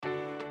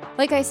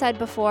Like I said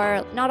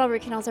before, not all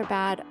root canals are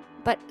bad,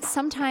 but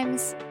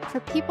sometimes for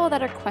people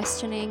that are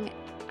questioning,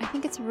 I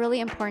think it's really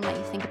important that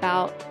you think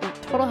about your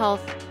total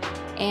health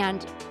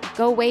and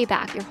go way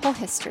back, your whole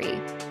history.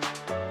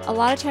 A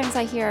lot of times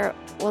I hear,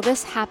 well,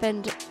 this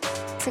happened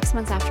 6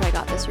 months after I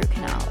got this root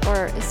canal,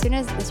 or as soon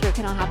as this root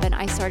canal happened,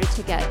 I started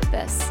to get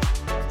this.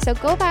 So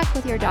go back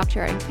with your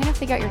doctor and kind of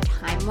figure out your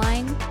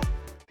timeline.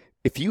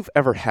 If you've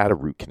ever had a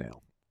root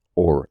canal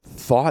or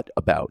thought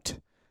about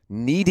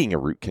needing a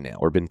root canal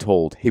or been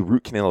told, hey,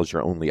 root canal is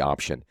your only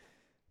option,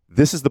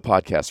 this is the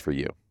podcast for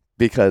you,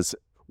 because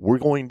we're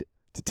going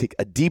to take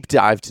a deep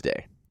dive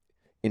today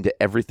into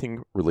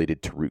everything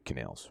related to root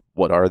canals.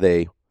 What are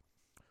they?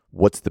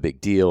 What's the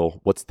big deal?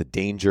 What's the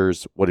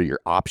dangers? What are your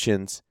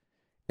options?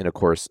 And of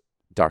course,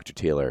 Dr.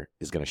 Taylor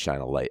is going to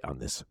shine a light on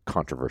this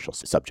controversial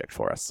subject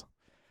for us.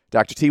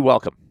 Dr. T,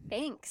 welcome.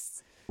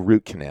 Thanks.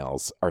 Root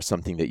canals are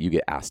something that you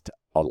get asked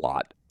a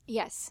lot.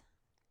 Yes,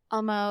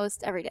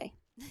 almost every day.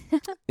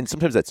 And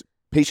sometimes that's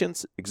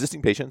patients,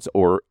 existing patients,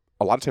 or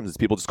a lot of times it's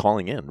people just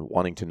calling in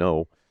wanting to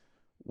know,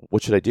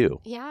 what should I do?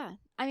 Yeah.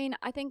 I mean,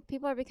 I think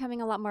people are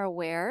becoming a lot more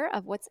aware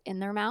of what's in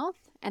their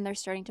mouth and they're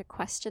starting to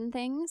question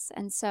things.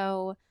 And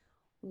so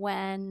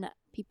when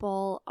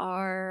people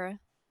are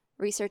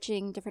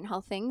researching different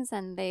health things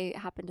and they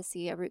happen to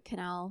see a root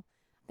canal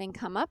thing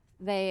come up,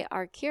 they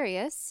are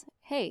curious.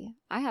 Hey,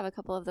 I have a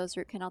couple of those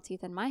root canal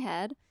teeth in my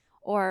head,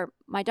 or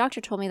my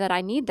doctor told me that I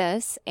need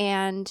this,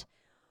 and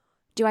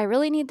do I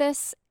really need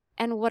this?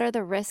 And what are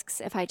the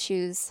risks if I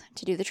choose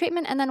to do the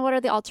treatment? And then what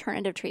are the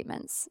alternative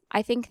treatments?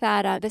 I think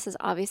that this is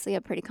obviously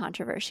a pretty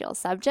controversial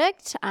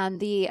subject.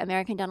 The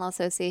American Dental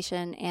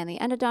Association and the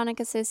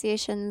Endodontic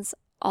Associations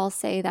all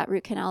say that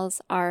root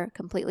canals are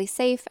completely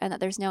safe and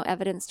that there's no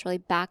evidence to really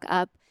back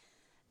up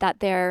that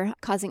they're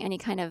causing any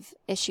kind of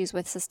issues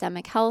with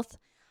systemic health.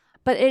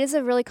 But it is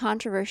a really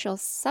controversial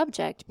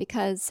subject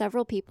because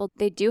several people,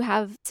 they do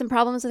have some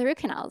problems with root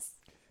canals.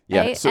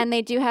 Yeah, right? And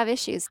they do have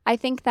issues. I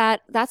think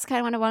that that's kind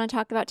of what I want to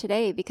talk about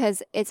today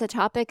because it's a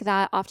topic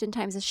that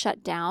oftentimes is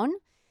shut down.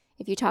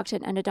 If you talk to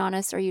an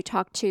endodontist or you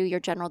talk to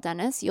your general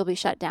dentist, you'll be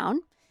shut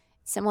down.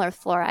 Similar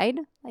with fluoride.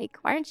 Like,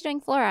 why aren't you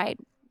doing fluoride?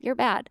 You're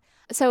bad.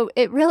 So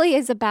it really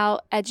is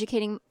about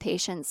educating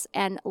patients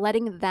and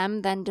letting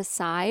them then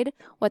decide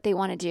what they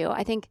want to do.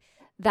 I think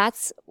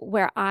that's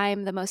where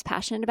I'm the most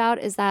passionate about,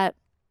 is that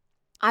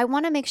I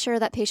want to make sure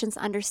that patients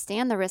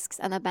understand the risks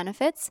and the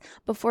benefits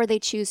before they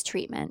choose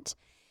treatment.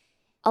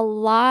 A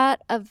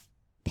lot of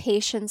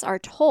patients are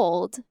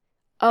told,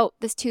 oh,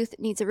 this tooth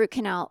needs a root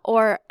canal,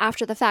 or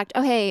after the fact,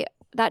 oh, hey,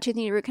 that tooth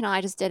needs a root canal,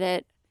 I just did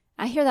it.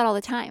 I hear that all the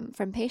time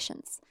from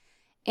patients.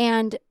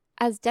 And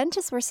as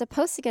dentists, we're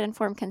supposed to get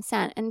informed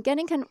consent, and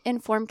getting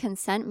informed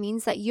consent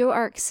means that you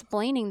are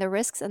explaining the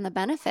risks and the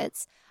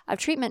benefits of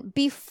treatment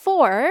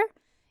before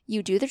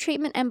you do the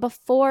treatment and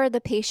before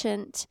the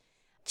patient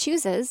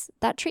chooses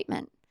that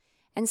treatment.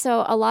 And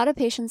so a lot of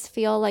patients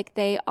feel like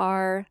they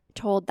are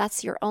told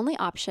that's your only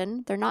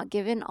option. They're not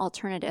given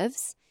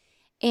alternatives,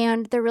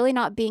 and they're really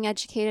not being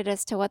educated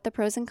as to what the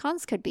pros and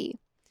cons could be.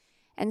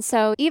 And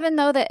so even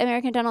though the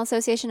American Dental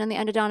Association and the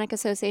Endodontic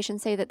Association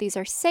say that these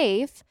are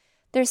safe,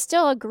 there's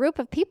still a group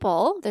of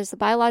people. There's the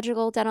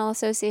Biological Dental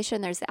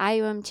Association, there's the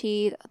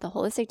IUMT, the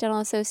Holistic Dental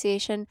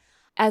Association,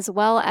 as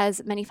well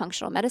as many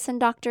functional medicine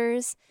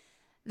doctors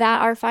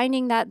that are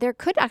finding that there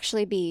could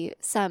actually be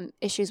some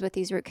issues with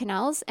these root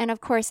canals. And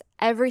of course,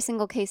 every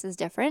single case is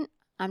different.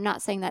 I'm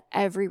not saying that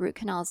every root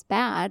canal is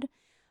bad,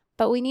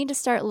 but we need to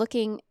start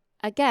looking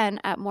again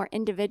at more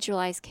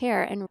individualized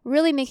care and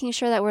really making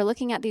sure that we're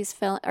looking at these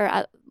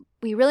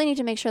we really need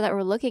to make sure that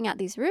we're looking at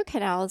these root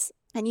canals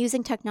and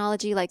using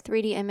technology like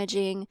 3D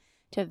imaging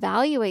to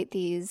evaluate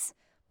these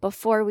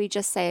before we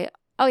just say,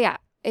 oh yeah,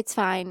 it's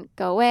fine,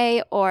 go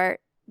away, or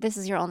this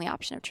is your only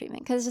option of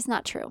treatment, because it's just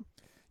not true.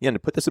 Yeah, and to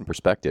put this in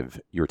perspective,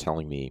 you were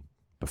telling me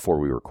before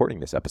we were recording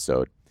this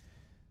episode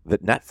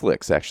that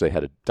Netflix actually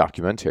had a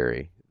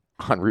documentary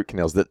on root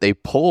canals that they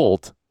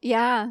pulled.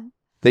 Yeah.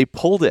 They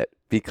pulled it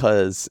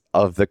because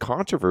of the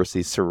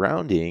controversy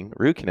surrounding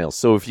root canals.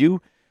 So if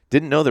you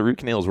didn't know that root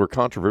canals were a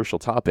controversial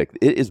topic,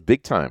 it is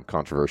big time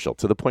controversial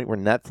to the point where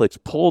Netflix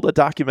pulled a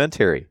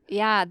documentary.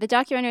 Yeah, the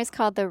documentary is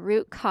called The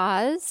Root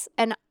Cause.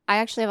 And I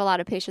actually have a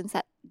lot of patients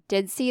that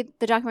did see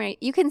the documentary.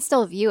 You can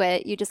still view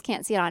it. You just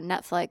can't see it on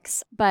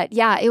Netflix. But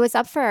yeah, it was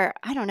up for,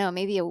 I don't know,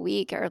 maybe a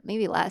week or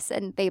maybe less.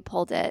 And they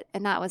pulled it.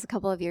 And that was a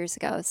couple of years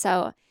ago.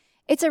 So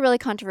it's a really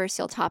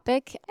controversial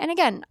topic. And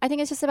again, I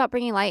think it's just about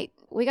bringing light.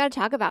 We got to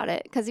talk about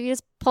it, because if you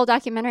just pull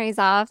documentaries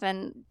off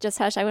and just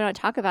hush, I don't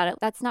talk about it,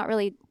 that's not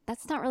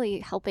really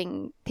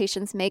helping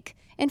patients make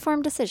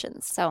informed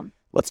decisions. So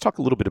let's talk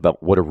a little bit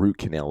about what a root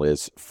canal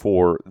is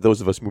for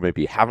those of us who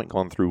maybe haven't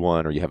gone through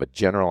one, or you have a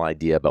general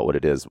idea about what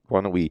it is.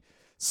 Why don't we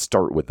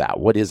start with that?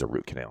 What is a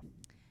root canal?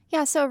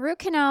 Yeah, so a root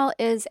canal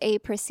is a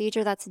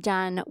procedure that's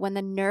done when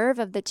the nerve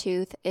of the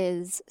tooth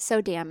is so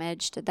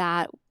damaged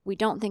that we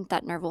don't think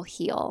that nerve will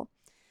heal.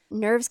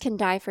 Nerves can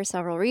die for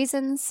several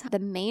reasons. The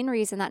main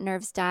reason that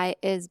nerves die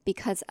is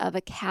because of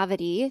a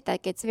cavity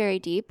that gets very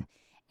deep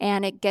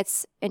and it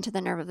gets into the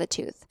nerve of the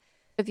tooth.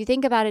 If you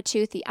think about a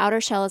tooth, the outer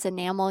shell is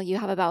enamel. You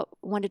have about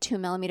 1 to 2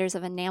 millimeters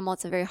of enamel.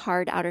 It's a very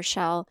hard outer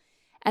shell.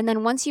 And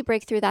then once you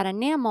break through that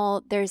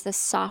enamel, there's this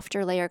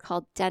softer layer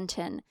called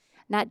dentin.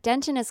 And that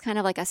dentin is kind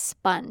of like a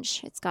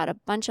sponge. It's got a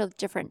bunch of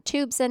different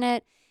tubes in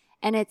it,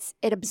 and it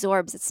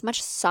absorbs. It's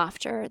much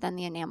softer than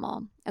the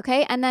enamel.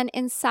 Okay, and then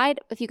inside,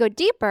 if you go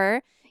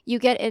deeper, you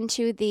get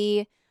into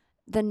the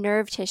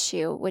nerve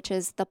tissue, which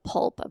is the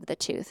pulp of the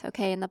tooth.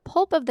 Okay, and the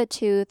pulp of the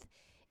tooth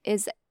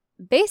is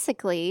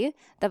basically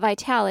the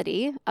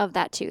vitality of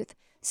that tooth.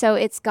 So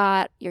it's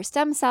got your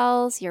stem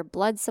cells, your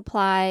blood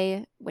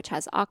supply, which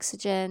has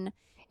oxygen.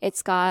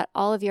 It's got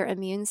all of your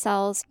immune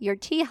cells, your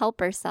T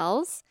helper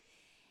cells,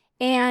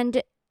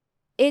 and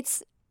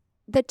it's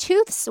the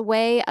tooth's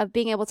way of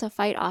being able to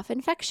fight off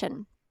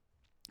infection.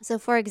 So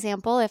for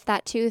example, if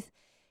that tooth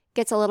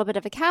gets a little bit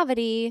of a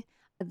cavity,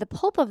 the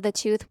pulp of the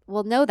tooth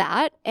will know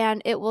that,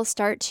 and it will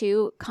start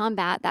to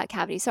combat that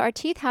cavity. So our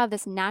teeth have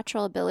this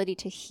natural ability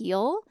to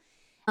heal,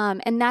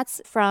 and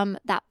that's from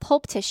that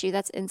pulp tissue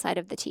that's inside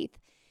of the teeth.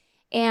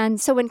 And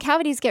so when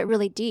cavities get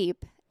really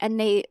deep and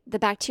the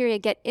bacteria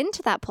get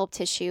into that pulp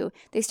tissue,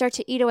 they start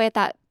to eat away at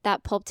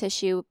that pulp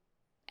tissue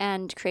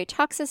and create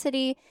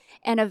toxicity,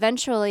 and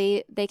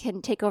eventually they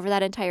can take over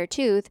that entire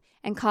tooth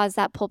and cause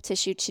that pulp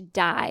tissue to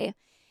die.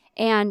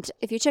 And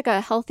if you took a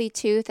healthy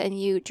tooth and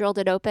you drilled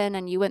it open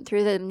and you went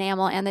through the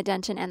enamel and the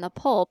dentin and the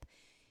pulp,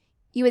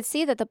 you would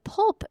see that the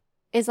pulp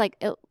is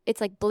it's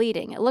like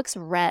bleeding. It looks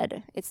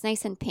red. It's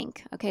nice and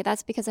pink. Okay,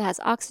 that's because it has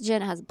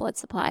oxygen, it has blood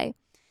supply.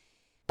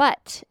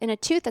 But in a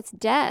tooth that's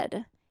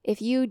dead,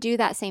 if you do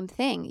that same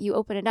thing, you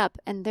open it up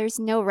and there's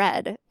no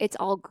red. It's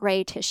all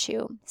gray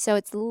tissue.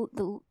 So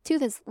the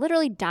tooth is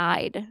literally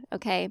died.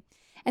 Okay,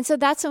 and so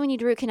that's when we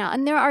need root canal.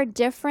 And there are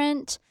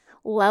different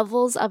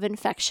levels of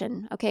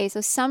infection. Okay,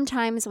 so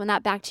sometimes when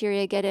that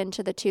bacteria get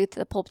into the tooth,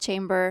 the pulp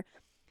chamber,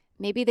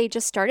 maybe they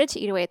just started to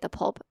eat away at the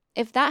pulp.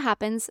 If that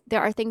happens,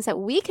 there are things that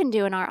we can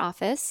do in our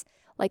office,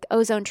 like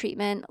ozone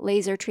treatment,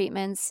 laser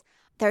treatments.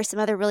 There are some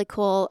other really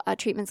cool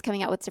treatments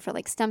coming out with different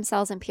like stem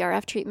cells and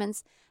PRF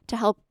treatments to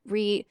help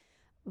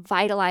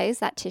revitalize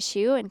that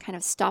tissue and kind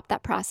of stop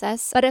that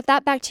process. But if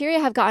that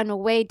bacteria have gotten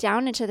way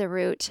down into the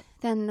root,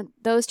 then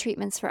those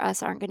treatments for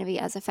us aren't going to be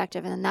as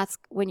effective. And then that's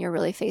when you're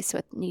really faced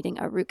with needing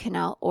a root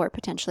canal or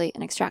potentially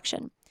an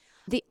extraction.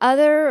 The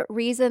other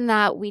reason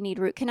that we need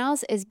root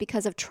canals is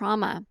because of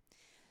trauma.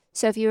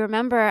 So if you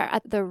remember,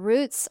 the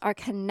roots are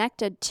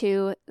connected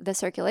to the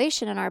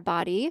circulation in our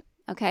body.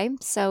 Okay,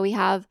 so we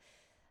have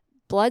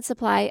blood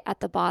supply at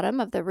the bottom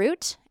of the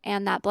root,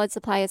 and that blood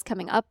supply is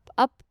coming up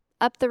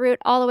the root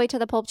all the way to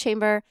the pulp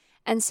chamber.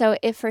 And so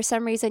if for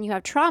some reason you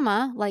have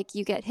trauma, like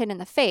you get hit in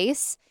the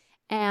face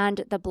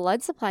and the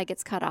blood supply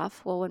gets cut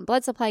off, well, when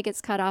blood supply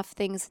gets cut off,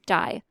 things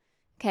die.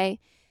 Okay,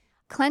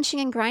 clenching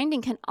and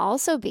grinding can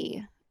also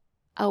be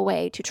a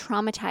way to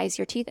traumatize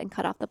your teeth and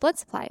cut off the blood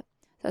supply.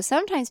 So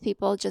sometimes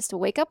people just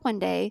wake up one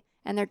day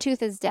and their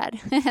tooth is dead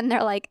and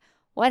they're like,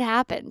 what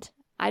happened?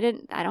 I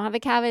don't have a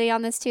cavity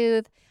on this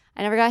tooth.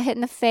 I never got hit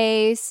in the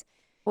face.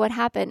 What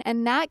happened?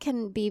 And that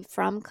can be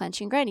from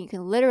clenching and grinding. You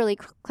can literally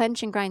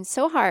clench and grind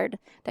so hard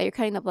that you're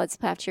cutting the blood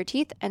supply to your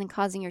teeth and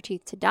causing your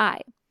teeth to die.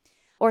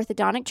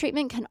 Orthodontic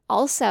treatment can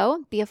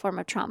also be a form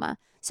of trauma.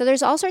 So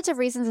there's all sorts of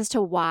reasons as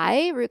to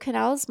why root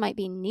canals might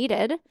be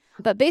needed.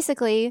 But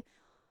basically,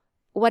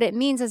 what it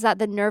means is that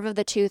the nerve of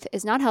the tooth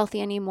is not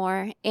healthy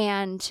anymore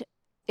and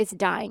it's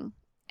dying.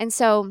 And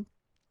so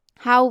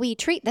how we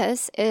treat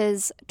this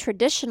is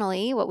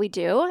traditionally what we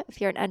do.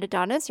 If you're an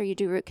endodontist or you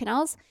do root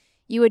canals,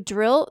 you would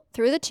drill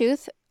through the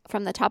tooth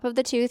from the top of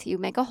the tooth. You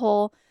make a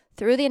hole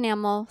through the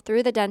enamel,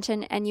 through the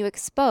dentin, and you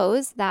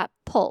expose that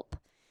pulp.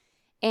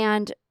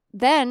 And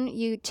then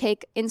you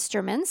take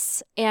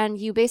instruments and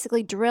you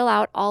basically drill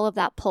out all of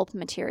that pulp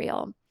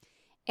material.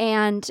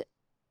 And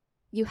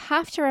you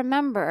have to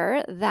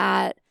remember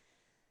that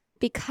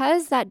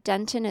because that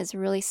dentin is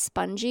really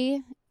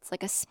spongy, it's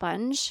like a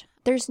sponge,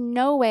 there's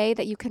no way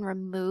that you can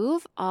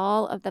remove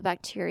all of the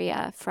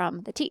bacteria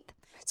from the teeth.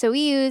 So we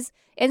use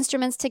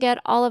instruments to get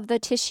all of the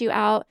tissue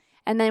out,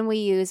 and then we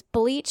use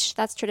bleach.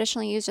 That's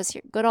traditionally used, just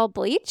your good old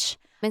bleach.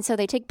 And so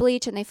they take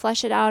bleach and they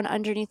flush it out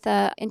underneath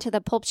into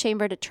the pulp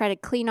chamber to try to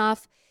clean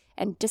off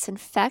and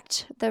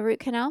disinfect the root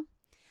canal.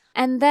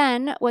 And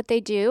then what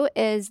they do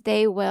is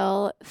they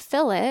will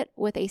fill it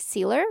with a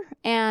sealer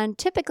and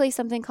typically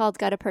something called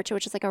gutta-percha,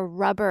 which is like a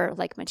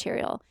rubber-like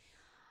material.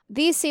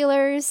 These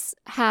sealers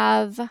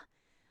have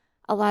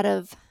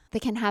they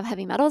can have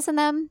heavy metals in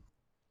them.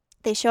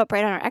 They show up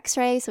right on our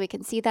x-ray so we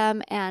can see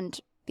them. And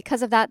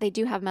because of that, they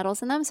do have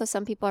metals in them. So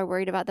some people are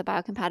worried about the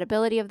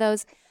biocompatibility of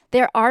those.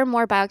 There are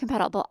more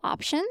biocompatible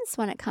options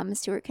when it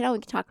comes to root canal. We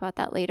can talk about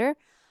that later.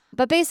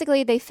 But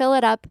basically, they fill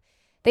it up,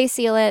 they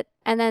seal it,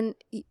 and then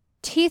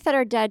teeth that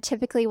are dead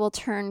typically will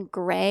turn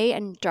gray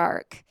and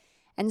dark.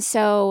 And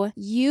so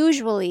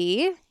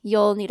usually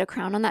you'll need a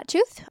crown on that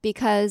tooth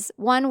because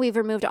one, we've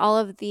removed all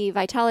of the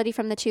vitality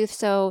from the tooth.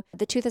 So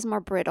the tooth is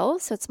more brittle,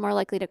 so it's more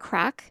likely to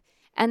crack.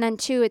 And then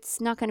two,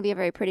 it's not going to be a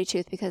very pretty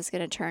tooth because it's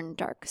going to turn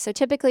dark. So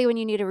typically when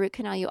you need a root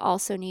canal, you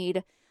also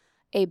need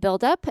a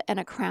buildup and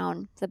a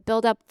crown. The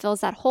buildup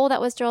fills that hole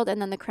that was drilled,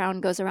 and then the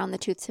crown goes around the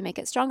tooth to make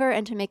it stronger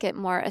and to make it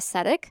more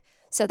aesthetic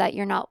so that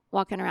you're not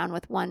walking around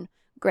with one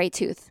gray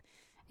tooth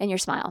in your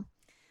smile.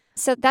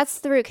 So that's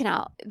the root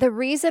canal. The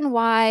reason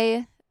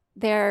why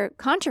they're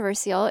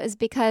controversial is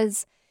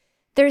because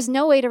there's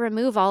no way to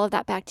remove all of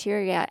that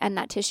bacteria and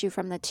that tissue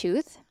from the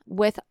tooth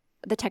with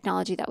the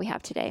technology that we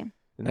have today.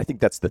 And I think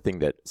that's the thing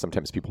that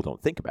sometimes people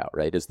don't think about,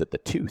 right? Is that the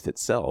tooth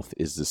itself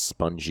is this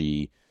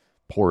spongy,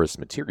 porous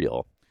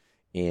material.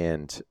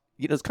 And,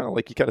 it's kind of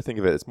like, you got to think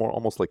of it as more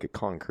almost like a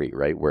concrete,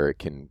 right? Where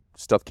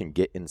stuff can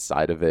get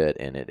inside of it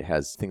and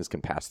things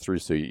can pass through.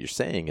 So you're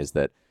saying is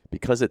that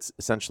because it's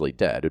essentially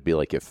dead, it'd be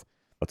like if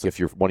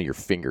one of your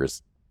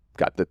fingers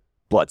got the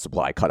blood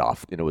supply cut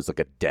off and it was like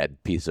a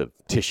dead piece of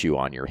tissue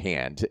on your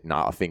hand,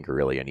 not a finger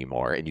really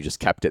anymore, and you just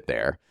kept it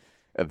there.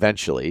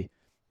 Eventually,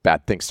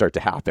 bad things start to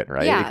happen,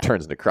 right? Yeah. It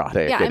turns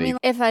necrotic.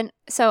 Yeah,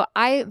 so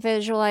I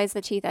visualize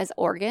the teeth as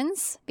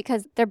organs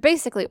because they're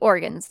basically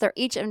organs. They're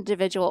each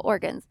individual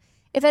organs.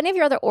 If any of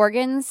your other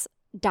organs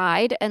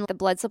died and the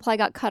blood supply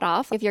got cut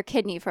off, if your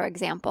kidney, for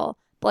example,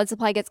 blood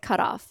supply gets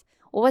cut off,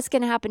 well, what's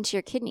going to happen to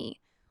your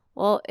kidney?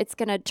 Well, it's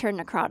going to turn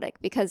necrotic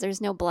because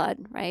there's no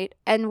blood, right?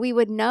 And we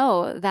would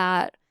know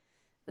that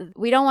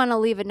we don't want to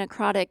leave a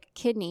necrotic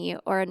kidney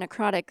or a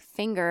necrotic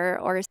finger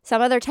or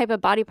some other type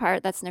of body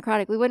part that's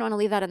necrotic. We wouldn't want to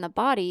leave that in the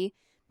body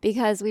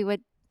because we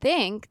would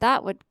think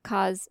that would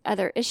cause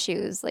other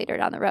issues later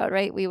down the road,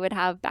 right? We would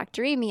have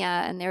bacteremia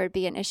and there would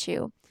be an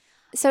issue.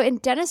 So in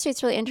dentistry,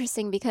 it's really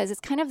interesting because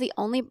it's kind of the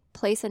only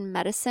place in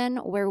medicine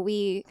where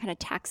we kind of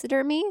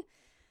taxidermy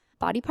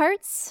body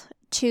parts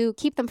to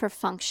keep them for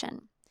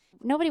function.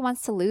 Nobody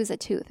wants to lose a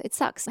tooth. It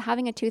sucks.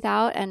 Having a tooth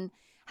out and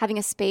having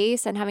a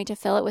space and having to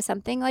fill it with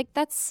something, like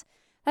that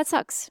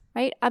sucks,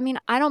 right? I mean,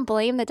 I don't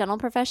blame the dental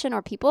profession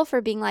or people for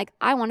being like,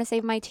 I want to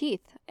save my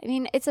teeth. I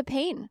mean, it's a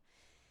pain.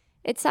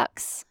 It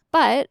sucks.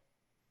 But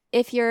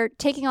if you're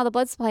taking all the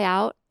blood supply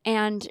out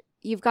and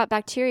you've got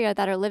bacteria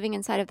that are living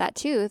inside of that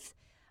tooth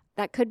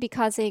that could be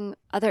causing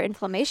other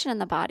inflammation in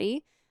the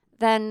body,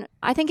 then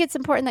I think it's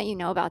important that you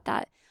know about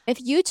that.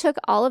 If you took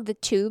all of the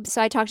tubes,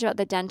 so I talked about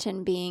the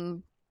dentin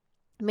being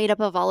made up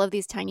of all of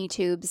these tiny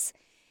tubes,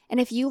 and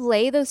if you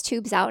lay those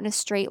tubes out in a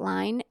straight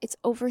line, it's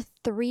over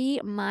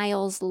 3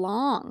 miles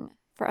long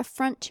for a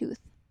front tooth.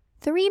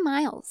 3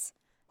 miles.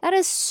 That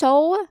is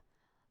so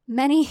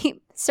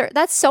many,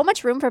 that's so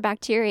much room for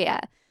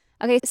bacteria.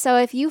 Okay, so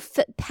if you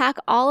pack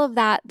all of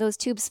those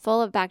tubes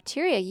full of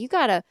bacteria, you're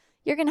going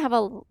to have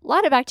a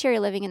lot of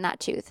bacteria living in that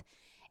tooth.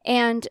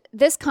 And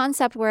this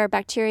concept where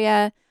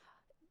bacteria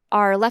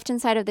are left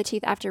inside of the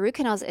teeth after root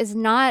canals that's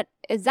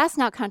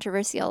not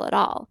controversial at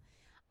all.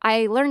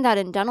 I learned that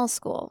in dental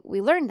school. We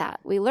learned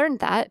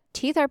that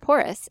teeth are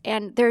porous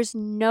and there is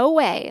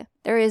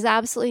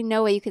absolutely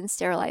no way you can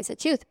sterilize a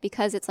tooth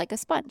because it's like a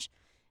sponge.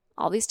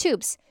 All these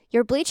tubes.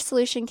 Your bleach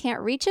solution can't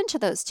reach into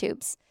those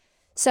tubes.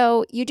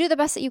 So you do the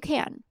best that you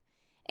can.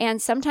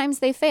 And sometimes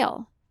they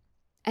fail.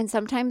 And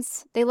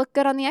sometimes they look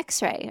good on the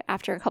x-ray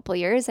after a couple of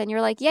years and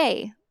you're like,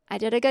 yay, I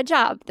did a good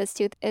job. This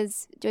tooth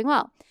is doing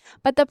well.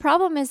 But the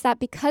problem is that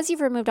because you've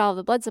removed all of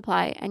the blood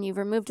supply and you've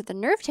removed the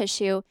nerve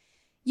tissue,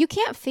 you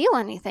can't feel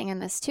anything in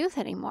this tooth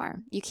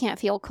anymore. You can't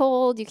feel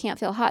cold. You can't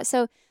feel hot.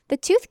 So the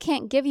tooth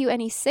can't give you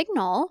any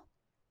signal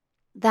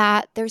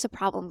that there's a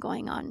problem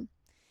going on.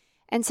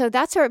 And so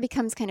that's where it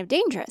becomes kind of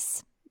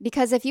dangerous.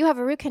 Because if you have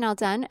a root canal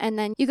done and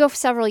then you go for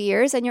several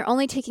years and you're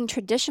only taking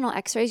traditional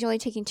x-rays, you're only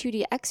taking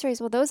 2D x-rays,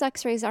 well, those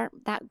x-rays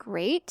aren't that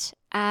great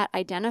at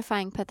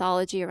identifying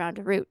pathology around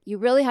a root. You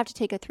really have to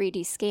take a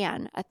 3D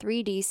scan, a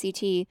 3D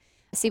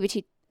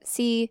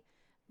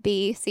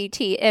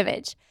CBCT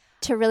image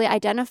to really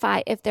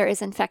identify if there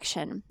is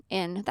infection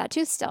in that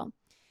tooth still.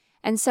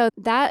 And so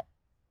that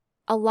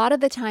a lot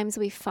of the times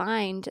we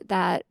find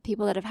that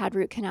people that have had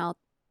root canal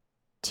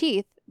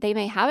teeth, they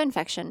may have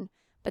infection,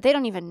 but they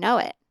don't even know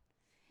it.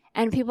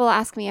 And people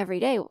ask me every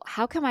day,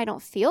 how come I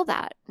don't feel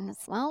that? And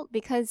it's, well,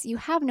 because you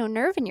have no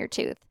nerve in your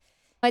tooth.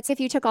 It's if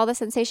you took all the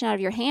sensation out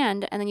of your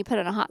hand and then you put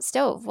it on a hot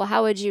stove. Well,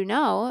 how would you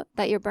know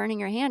that you're burning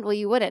your hand? Well,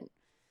 you wouldn't.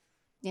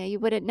 Yeah, you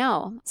wouldn't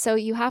know. So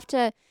you have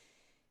to,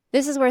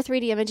 this is where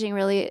 3D imaging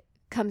really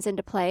comes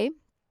into play.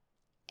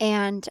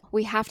 And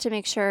we have to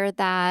make sure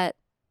that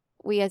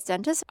we as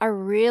dentists are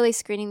really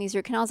screening these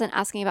root canals and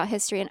asking about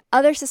history and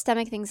other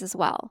systemic things as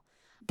well.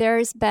 There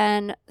have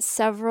been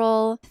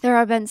several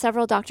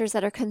doctors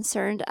that are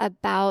concerned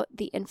about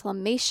the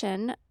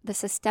inflammation, the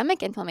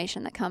systemic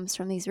inflammation that comes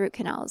from these root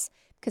canals.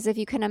 Because if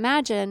you can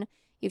imagine,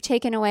 you've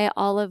taken away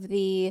all of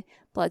the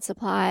blood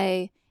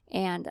supply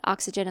and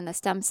oxygen in the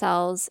stem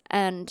cells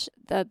and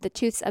the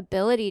tooth's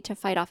ability to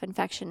fight off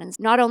infection. And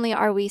not only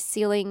are we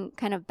sealing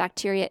kind of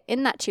bacteria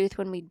in that tooth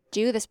when we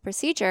do this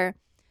procedure,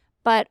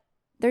 but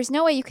there's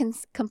no way you can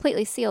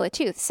completely seal a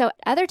tooth. So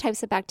other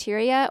types of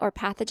bacteria or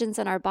pathogens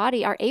in our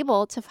body are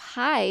able to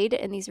hide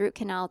in these root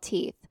canal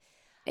teeth.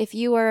 If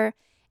you were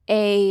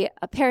a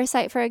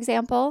parasite, for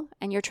example,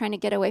 and you're trying to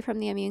get away from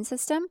the immune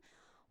system,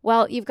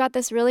 well, you've got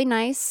this really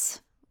nice,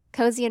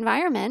 cozy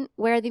environment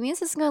where the immune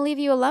system is going to leave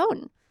you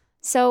alone.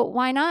 So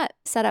why not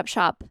set up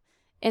shop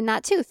in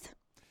that tooth?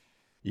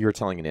 You were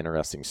telling an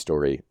interesting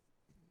story.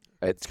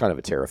 It's kind of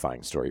a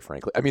terrifying story,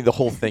 frankly. I mean, the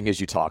whole thing as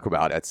you talk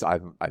about it,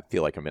 I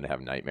feel like I'm going to have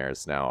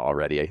nightmares now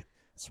already.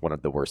 It's one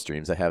of the worst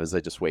dreams I have is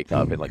I just wake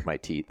up and like my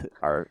teeth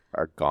are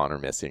gone or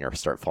missing or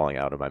start falling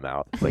out of my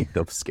mouth. Like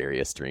the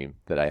scariest dream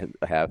that I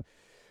have.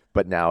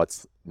 But now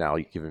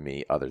you've given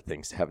me other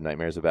things to have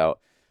nightmares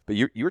about. But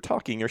you're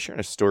sharing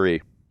a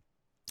story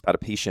about a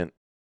patient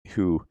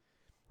who,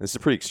 this is a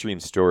pretty extreme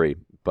story,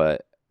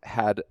 but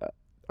had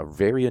a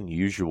very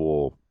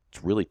unusual,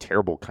 really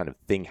terrible kind of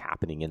thing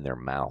happening in their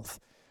mouth.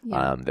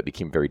 Yeah. That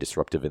became very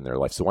disruptive in their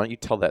life. So why don't you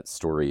tell that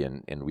story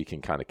and we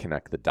can kind of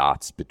connect the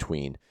dots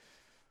between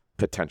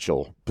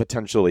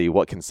potentially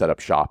what can set up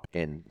shop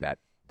in that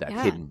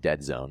hidden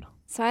dead zone.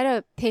 So I had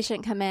a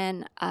patient come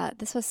in,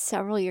 this was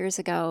several years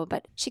ago,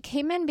 but she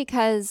came in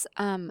because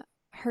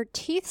her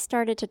teeth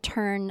started to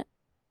turn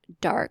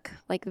dark,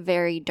 like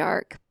very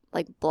dark,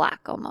 like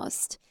black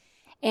almost.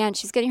 And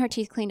she's getting her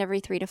teeth cleaned every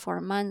 3 to 4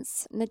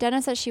 months. And the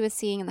dentist that she was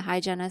seeing and the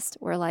hygienist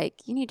were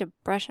like, you need to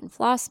brush and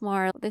floss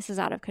more. This is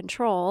out of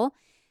control.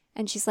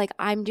 And she's like,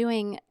 I'm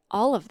doing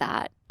all of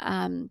that.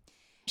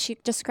 She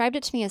described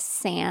it to me as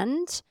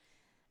sand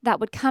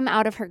that would come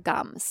out of her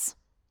gums.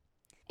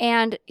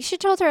 And she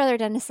told her other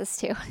dentists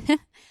too.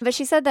 But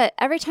she said that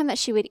every time that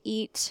she would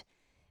eat,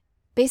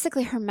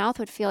 basically her mouth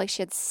would feel like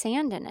she had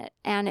sand in it.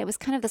 And it was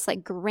kind of this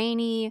like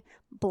grainy,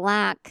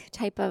 black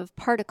type of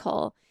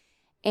particle.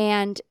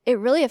 And it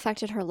really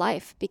affected her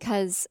life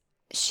because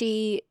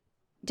she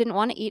didn't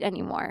want to eat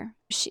anymore.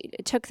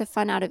 It took the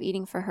fun out of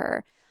eating for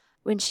her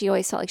when she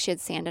always felt like she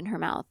had sand in her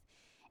mouth.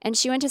 And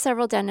she went to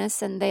several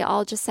dentists and they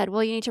all just said,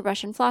 well, you need to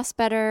brush and floss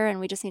better and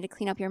we just need to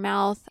clean up your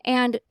mouth.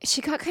 And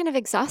she got kind of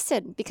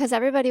exhausted because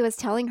everybody was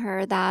telling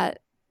her that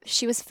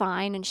she was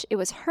fine and it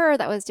was her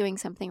that was doing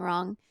something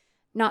wrong,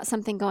 not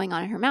something going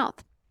on in her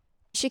mouth.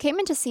 She came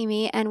in to see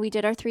me and we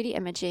did our 3D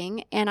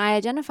imaging and I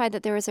identified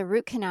that there was a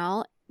root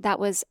canal that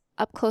was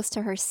up close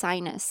to her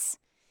sinus.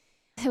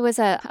 It was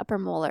a upper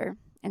molar,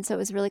 and so it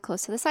was really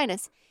close to the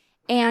sinus.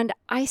 And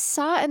I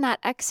saw in that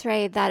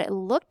x-ray that it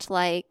looked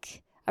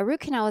like a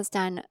root canal was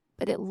done,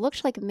 but it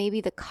looked like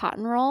maybe the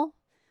cotton roll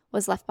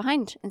was left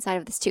behind inside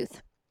of this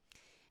tooth.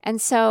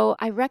 And so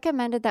I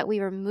recommended that we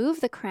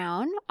remove the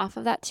crown off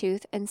of that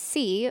tooth and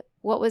see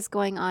what was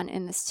going on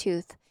in this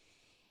tooth.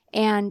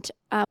 And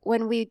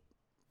when we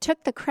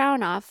took the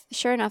crown off,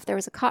 sure enough, there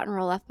was a cotton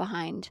roll left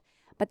behind,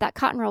 but that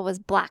cotton roll was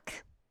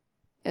black.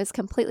 It was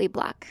completely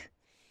black.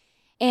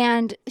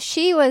 And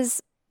she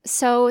was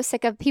so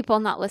sick of people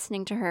not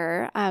listening to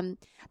her that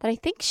I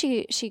think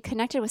she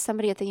connected with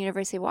somebody at the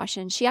University of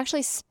Washington. She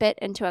actually spit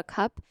into a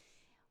cup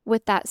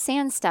with that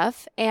sand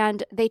stuff,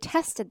 and they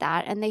tested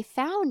that, and they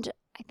found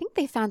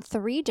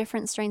 3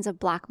 different strains of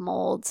black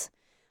mold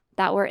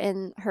that were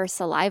in her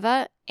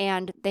saliva,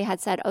 and they had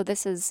said, oh,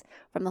 this is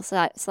from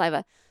the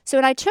saliva. So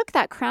when I took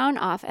that crown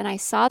off and I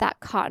saw that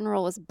cotton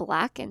roll was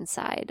black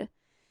inside,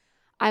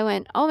 I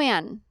went, oh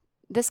man,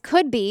 this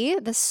could be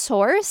the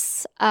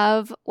source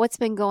of what's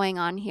been going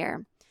on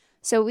here.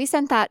 So we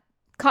sent that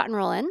cotton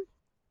roll in,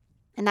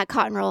 and that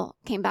cotton roll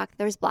came back.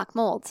 There's black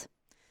mold.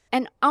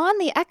 And on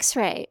the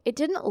x-ray, it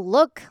didn't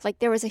look like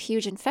there was a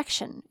huge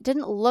infection. It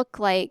didn't look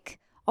like,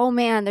 oh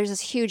man, there's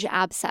this huge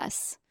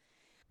abscess.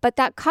 But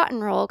that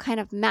cotton roll kind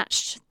of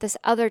matched this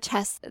other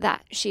test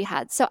that she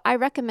had. So I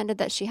recommended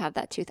that she have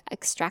that tooth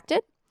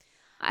extracted.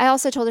 I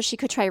also told her she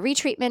could try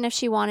retreatment if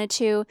she wanted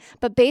to.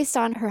 But based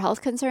on her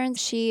health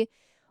concerns, she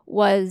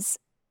was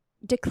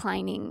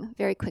declining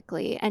very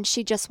quickly and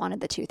she just wanted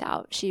the tooth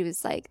out. She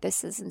was like,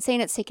 this is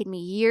insane. It's taken me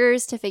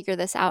years to figure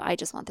this out. I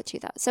just want the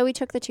tooth out. So we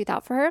took the tooth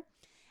out for her.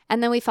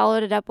 And then we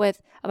followed it up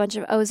with a bunch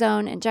of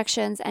ozone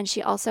injections. And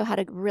she also had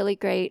a really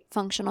great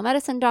functional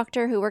medicine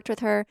doctor who worked with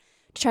her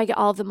to try to get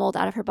all of the mold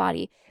out of her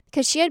body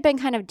because she had been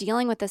kind of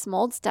dealing with this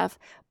mold stuff.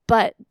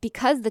 But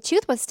because the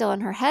tooth was still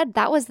in her head,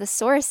 that was the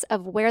source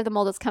of where the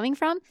mold was coming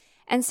from.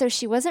 And so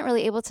she wasn't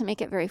really able to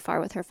make it very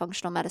far with her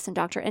functional medicine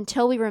doctor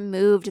until we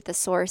removed the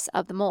source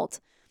of the mold.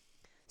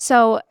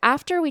 So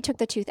after we took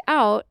the tooth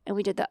out and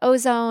we did the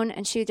ozone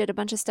and she did a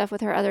bunch of stuff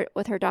with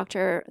her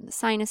doctor, the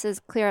sinuses,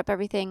 clear up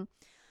everything,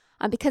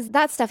 because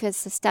that stuff is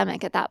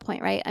systemic at that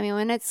point, right? I mean,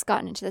 when it's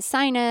gotten into the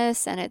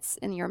sinus and it's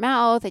in your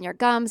mouth and your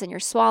gums and you're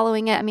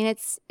swallowing it, I mean,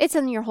 it's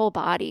in your whole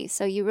body.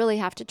 So you really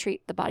have to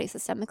treat the body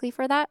systemically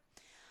for that.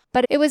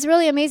 But it was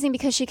really amazing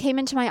because she came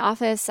into my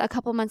office a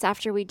couple months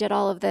after we did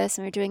all of this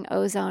and we were doing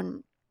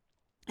ozone.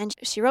 And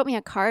she wrote me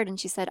a card and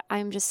she said,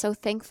 I'm just so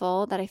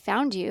thankful that I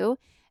found you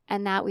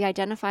and that we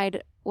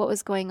identified what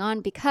was going on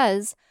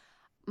because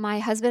my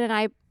husband and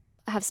I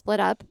have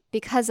split up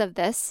because of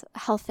this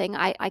health thing.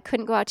 I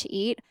couldn't go out to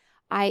eat.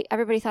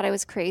 Everybody thought I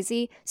was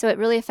crazy. So it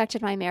really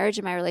affected my marriage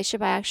and my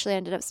relationship. I actually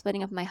ended up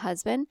splitting up with my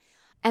husband.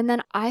 And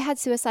then I had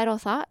suicidal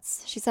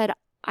thoughts. She said,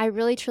 I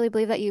really truly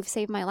believe that you've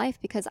saved my life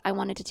because I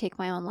wanted to take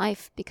my own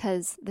life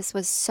because this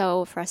was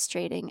so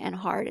frustrating and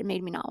hard. It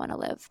made me not want to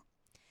live.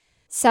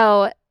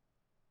 So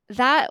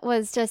that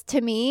was just,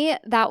 to me,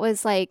 that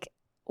was like,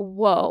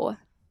 whoa,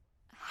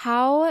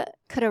 how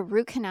could a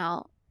root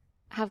canal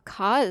have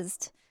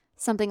caused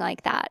something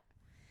like that.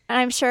 And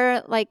I'm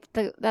sure like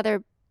the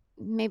other,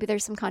 maybe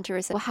there's some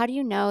controversy. Well, how do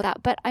you know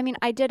that? But I mean,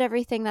 I did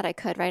everything that I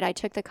could, right? I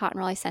took the cotton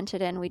roll, I sent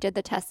it in, we did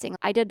the testing.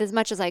 I did as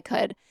much as I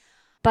could,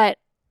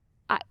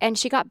 and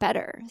she got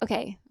better.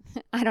 Okay.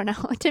 I don't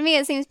know. To me,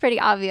 it seems pretty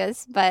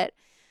obvious, but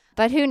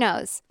who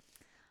knows?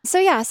 So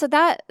yeah, so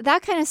that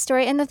kind of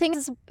story. And the thing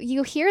is,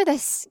 you hear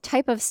this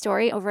type of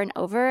story over and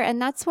over.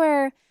 And that's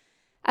where,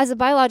 as a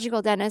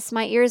biological dentist,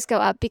 my ears go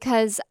up,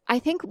 because I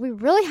think we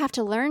really have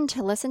to learn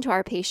to listen to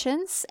our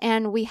patients,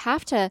 and we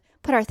have to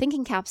put our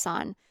thinking caps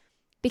on,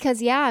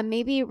 because yeah,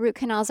 maybe root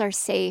canals are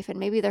safe and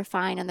maybe they're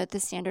fine and they're the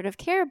standard of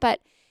care. But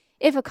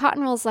if a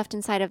cotton roll is left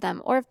inside of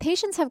them, or if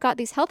patients have got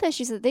these health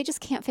issues that they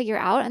just can't figure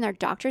out and their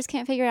doctors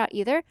can't figure it out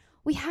either,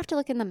 we have to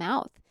look in the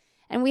mouth.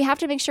 And we have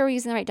to make sure we're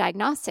using the right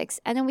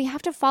diagnostics. And then we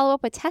have to follow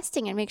up with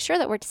testing and make sure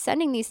that we're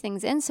sending these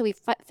things in so we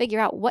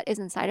figure out what is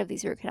inside of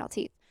these root canal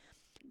teeth.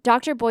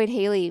 Dr. Boyd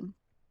Haley,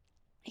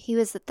 he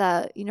was at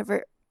the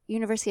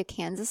University of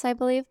Kansas, I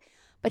believe,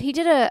 but he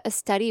did a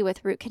study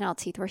with root canal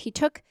teeth where he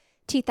took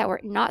teeth that were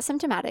not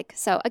symptomatic.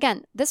 So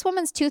again, this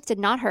woman's tooth did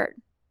not hurt,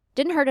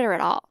 didn't hurt her at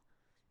all.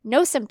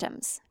 No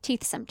symptoms,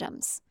 teeth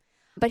symptoms.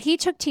 But he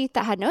took teeth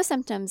that had no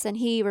symptoms and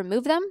he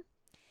removed them.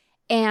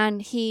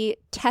 And he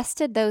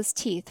tested those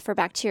teeth for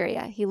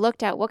bacteria. He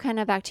looked at what kind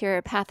of bacteria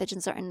or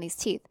pathogens are in these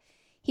teeth.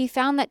 He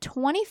found that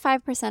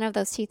 25% of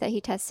those teeth that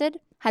he tested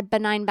had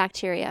benign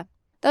bacteria.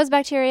 Those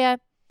bacteria,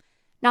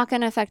 not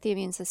going to affect the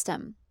immune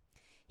system.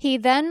 He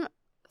then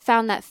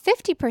found that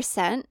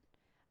 50%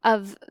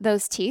 of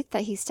those teeth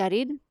that he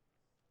studied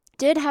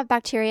did have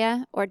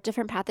bacteria or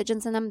different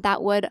pathogens in them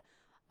that would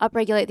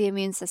upregulate the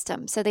immune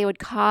system. So they would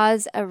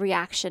cause a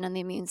reaction in the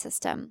immune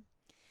system.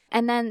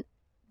 And then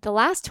the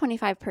last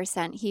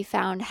 25% he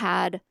found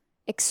had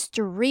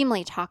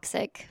extremely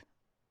toxic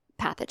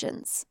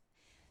pathogens.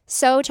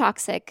 So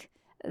toxic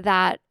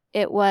that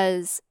it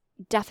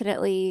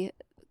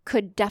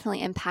could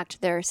definitely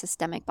impact their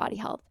systemic body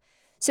health.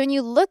 So when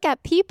you look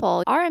at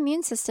people, our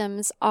immune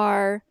systems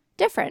are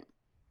different.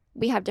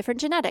 We have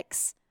different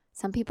genetics.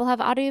 Some people have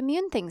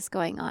autoimmune things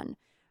going on,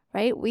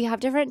 right? We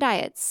have different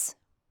diets.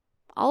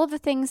 All of the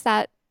things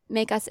that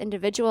make us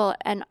individual,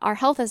 and our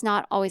health is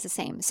not always the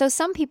same. So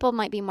some people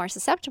might be more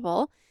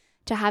susceptible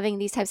to having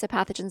these types of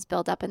pathogens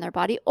build up in their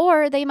body,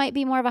 or they might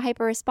be more of a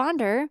hyper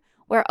responder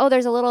where, oh,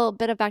 there's a little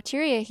bit of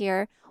bacteria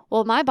here.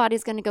 Well, my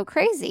body's going to go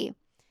crazy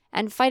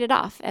and fight it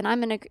off, and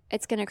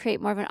it's going to create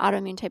more of an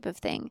autoimmune type of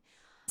thing.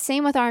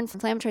 Same with our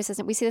inflammatory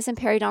system. We see this in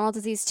periodontal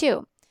disease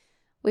too.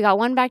 We got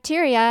one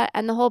bacteria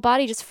and the whole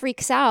body just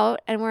freaks out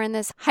and we're in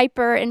this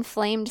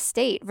hyper-inflamed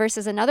state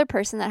versus another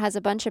person that has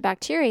a bunch of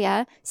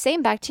bacteria,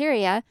 same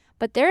bacteria,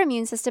 but their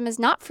immune system is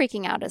not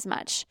freaking out as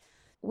much.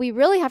 We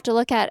really have to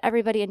look at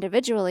everybody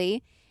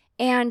individually.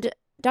 And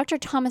Dr.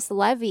 Thomas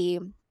Levy,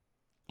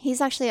 he's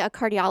actually a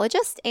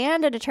cardiologist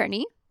and an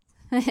attorney.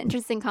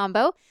 Interesting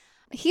combo.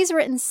 He's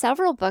written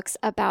several books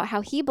about how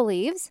he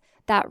believes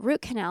that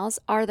root canals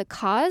are the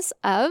cause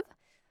of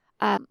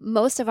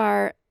most of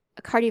our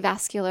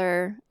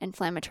cardiovascular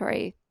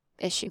inflammatory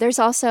issue. There's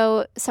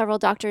also several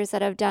doctors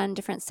that have done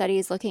different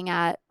studies looking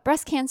at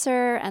breast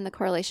cancer and the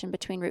correlation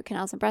between root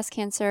canals and breast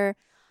cancer.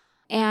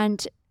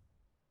 And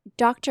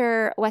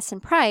Dr. Weston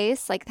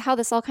Price, like how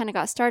this all kind of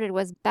got started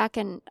was back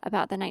in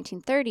about the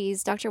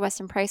 1930s. Dr.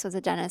 Weston Price was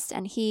a dentist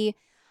and he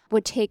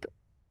would take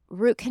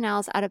root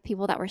canals out of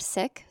people that were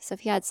sick. So if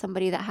he had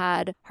somebody that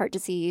had heart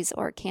disease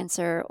or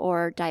cancer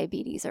or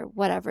diabetes or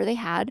whatever they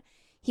had,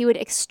 he would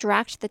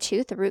extract the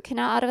tooth, the root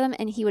canal out of them,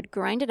 and he would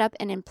grind it up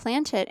and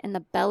implant it in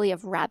the belly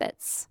of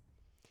rabbits.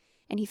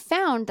 And he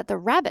found that the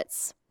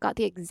rabbits got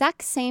the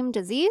exact same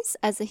disease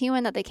as the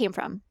human that they came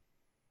from.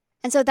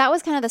 And so that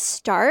was kind of the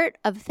start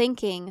of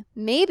thinking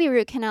maybe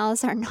root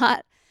canals are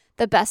not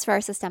the best for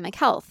our systemic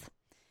health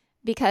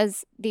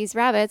because these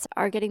rabbits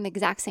are getting the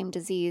exact same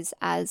disease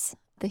as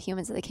the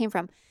humans that they came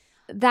from.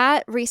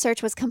 That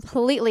research was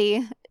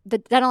the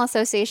dental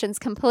associations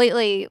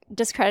completely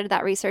discredited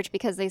that research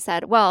because they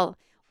said, well,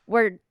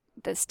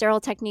 the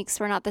sterile techniques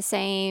were not the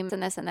same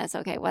and this and this.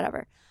 Okay,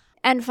 whatever.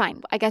 And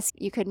fine, I guess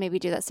you could maybe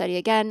do that study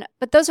again,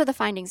 but those are the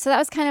findings. So that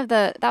was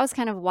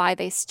kind of why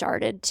they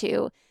started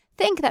to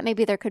think that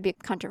maybe there could be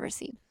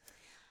controversy.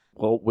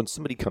 Well, when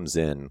somebody comes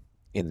in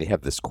and they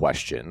have this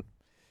question,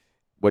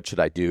 what should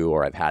I do?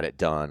 Or I've had it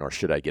done, or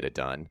should I get it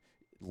done?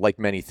 Like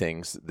many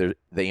things, the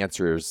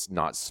answer is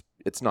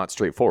it's not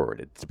straightforward.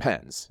 It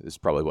depends, is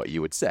probably what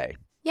you would say.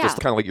 Yeah. Just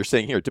kind of like you're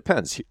saying here, it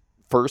depends.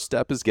 First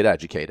step is get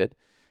educated.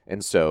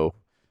 And so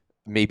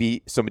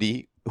maybe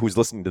somebody who's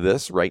listening to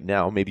this right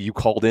now, maybe you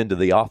called into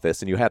the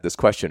office and you had this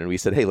question and we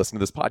said, hey, listen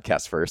to this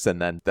podcast first.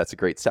 And then that's a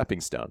great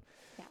stepping stone.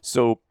 Yeah.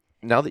 So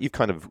now that you've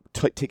kind of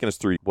taken us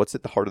through what's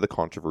at the heart of the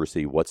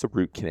controversy, what's a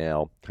root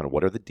canal, kind of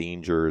what are the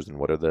dangers and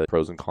what are the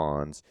pros and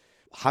cons,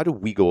 how do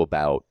we go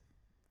about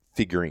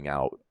figuring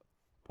out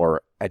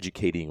or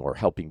educating or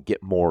helping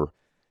get more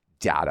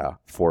data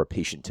for a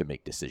patient to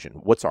make decision?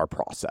 What's our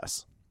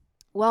process?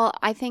 Well,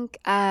 I think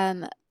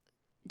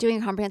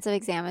doing a comprehensive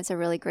exam is a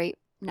really great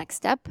next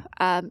step.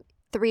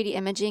 3D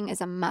imaging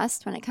is a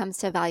must when it comes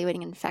to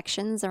evaluating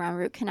infections around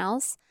root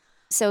canals.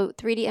 So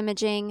 3D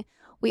imaging,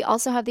 we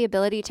also have the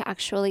ability to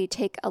actually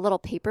take a little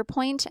paper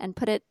point and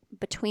put it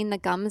between the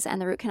gums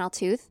and the root canal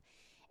tooth.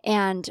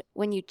 And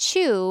when you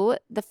chew,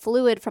 the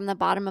fluid from the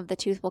bottom of the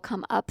tooth will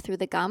come up through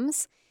the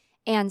gums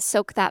and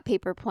soak that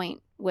paper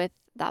point with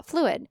that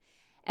fluid.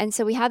 And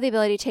so we have the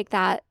ability to take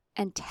that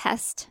and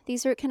test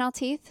these root canal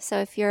teeth.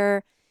 So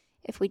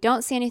if we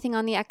don't see anything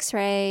on the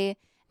x-ray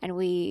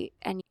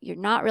and you're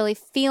not really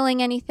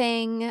feeling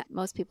anything,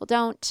 most people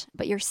don't,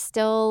 but you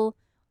still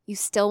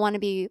want to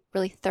be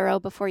really thorough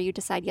before you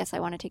decide, yes, I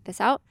want to take this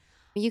out.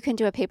 You can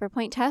do a paper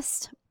point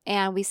test,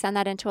 and we send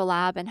that into a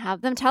lab and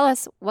have them tell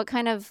us what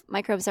kind of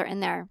microbes are in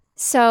there.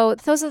 So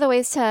those are the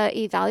ways to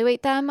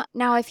evaluate them.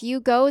 Now, if you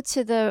go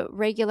to the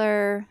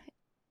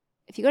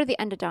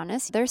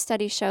endodontist, their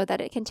studies show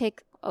that it can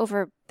take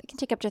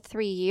up to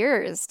 3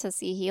 years to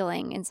see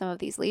healing in some of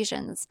these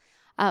lesions.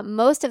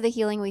 Most of the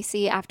healing we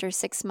see after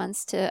 6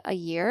 months to a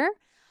year.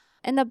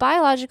 In the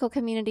biological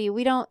community,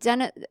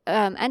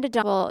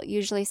 endodontist will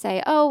usually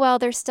say, oh, well,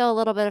 there's still a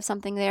little bit of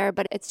something there,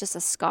 but it's just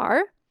a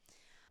scar.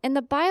 In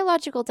the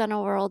biological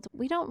dental world,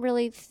 we don't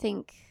really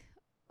think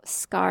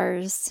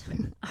scars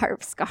are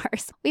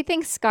scars. We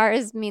think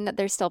scars mean that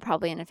there's still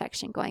probably an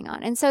infection going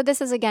on. And so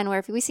this is, again, where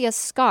if we see a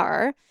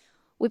scar,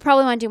 we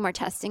probably want to do more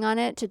testing on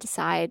it to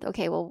decide,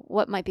 okay, well,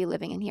 what might be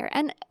living in here?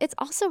 And it's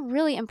also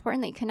really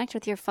important that you connect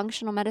with your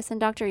functional medicine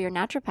doctor, your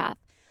naturopath,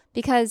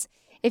 because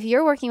if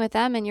you're working with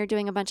them and you're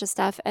doing a bunch of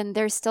stuff and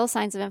there's still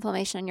signs of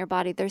inflammation in your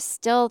body, there's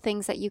still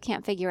things that you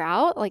can't figure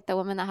out, like the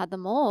woman that had the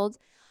mold,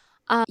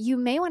 you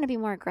may want to be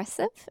more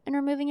aggressive in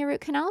removing your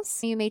root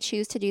canals. You may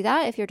choose to do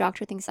that if your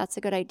doctor thinks that's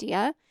a good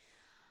idea.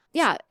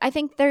 Yeah, I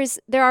think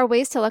there are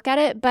ways to look at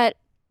it, but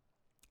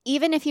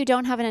even if you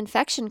don't have an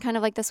infection, kind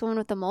of like this woman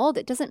with the mold,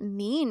 it doesn't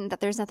mean that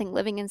there's nothing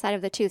living inside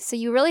of the tooth. So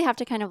you really have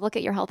to kind of look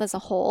at your health as a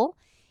whole.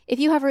 If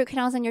you have root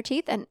canals in your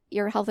teeth and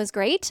your health is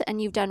great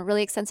and you've done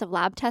really extensive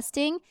lab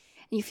testing and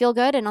you feel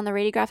good and on the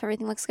radiograph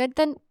everything looks good,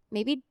 then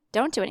maybe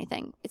don't do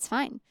anything. It's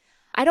fine.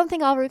 I don't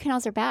think all root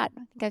canals are bad.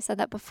 I think I've said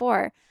that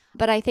before.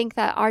 But I think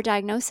that our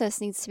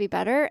diagnosis needs to be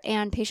better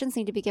and patients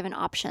need to be given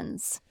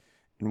options.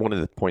 And one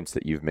of the points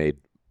that you've made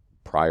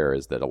prior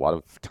is that a lot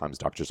of times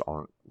doctors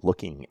aren't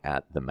looking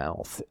at the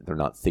mouth. They're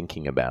not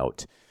thinking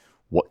about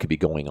what could be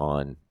going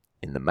on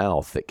in the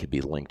mouth that could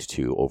be linked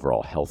to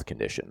overall health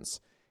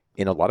conditions.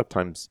 And a lot of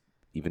times,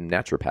 even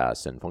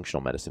naturopaths and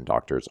functional medicine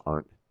doctors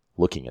aren't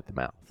looking at the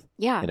mouth.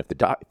 Yeah. And if the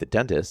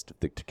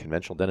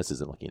conventional dentist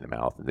isn't looking at the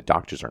mouth, and the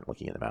doctors aren't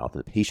looking at the mouth,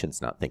 and the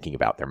patient's not thinking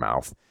about their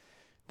mouth,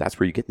 that's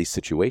where you get these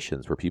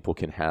situations where people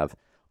can have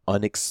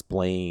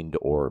unexplained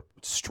or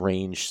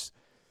strange,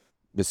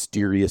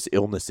 mysterious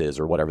illnesses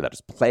or whatever that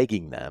is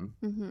plaguing them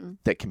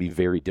that can be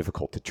very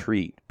difficult to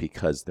treat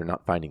because they're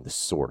not finding the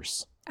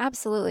source.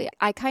 Absolutely.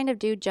 I kind of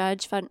do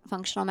judge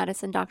functional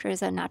medicine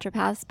doctors and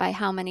naturopaths by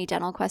how many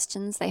dental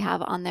questions they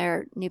have on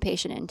their new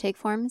patient intake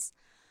forms.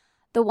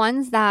 The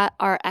ones that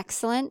are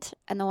excellent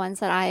and the ones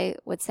that I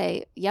would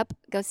say, yep,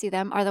 go see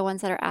them, are the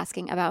ones that are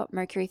asking about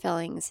mercury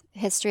fillings,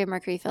 history of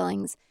mercury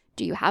fillings.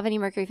 Do you have any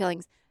mercury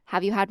fillings?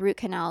 Have you had root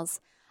canals?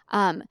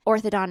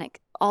 Orthodontic,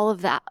 all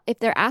of that. If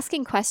they're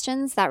asking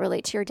questions that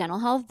relate to your dental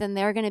health, then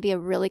they're going to be a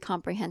really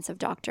comprehensive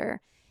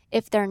doctor.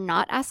 If they're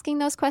not asking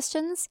those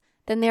questions,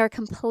 then they are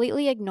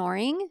completely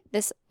ignoring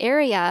this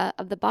area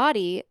of the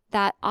body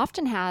that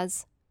often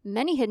has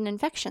many hidden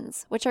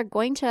infections, which are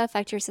going to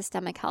affect your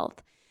systemic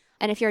health.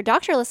 And if you're a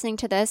doctor listening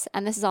to this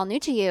and this is all new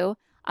to you,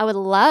 I would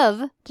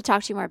love to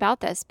talk to you more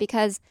about this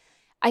because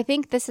I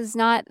think this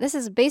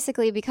is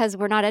basically because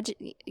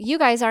you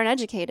guys aren't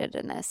educated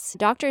in this.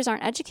 Doctors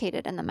aren't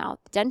educated in the mouth.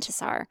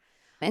 Dentists are.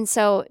 And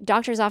so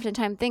doctors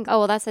oftentimes think, oh,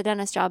 well, that's the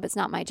dentist's job. It's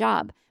not my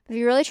job. But if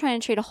you're really trying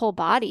to treat a whole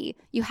body,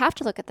 you have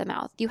to look at the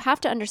mouth. You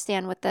have to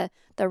understand what the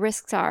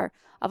risks are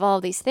of all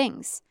of these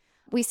things.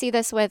 We see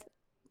this with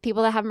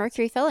people that have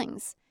mercury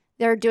fillings.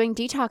 They're doing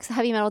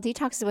heavy metal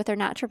detoxes with their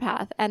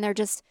naturopath. And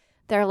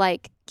they're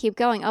like, keep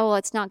going. Oh, well,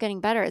 it's not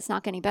getting better. It's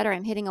not getting better.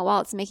 I'm hitting a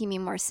wall. It's making me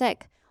more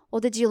sick. Well,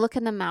 did you look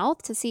in the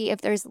mouth to see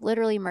if there's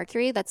literally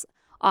mercury that's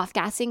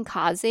off-gassing,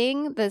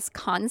 causing this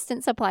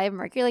constant supply of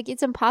mercury? Like,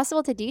 it's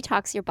impossible to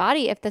detox your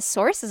body if the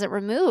source isn't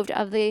removed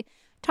of the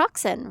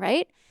toxin,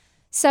 right?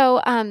 So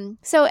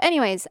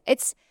anyways,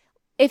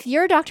 if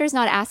your doctor's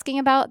not asking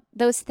about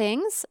those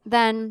things,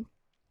 then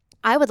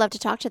I would love to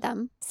talk to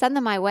them. Send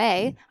them my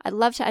way. I'd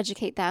love to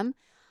educate them.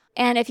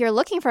 And if you're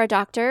looking for a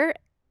doctor,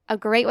 a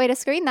great way to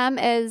screen them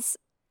is,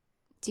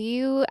 do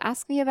you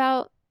ask me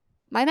about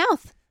my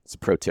mouth? It's a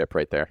pro tip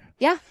right there.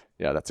 Yeah.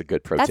 Yeah, that's a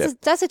good pro tip.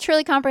 That's a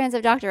truly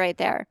comprehensive doctor right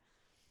there.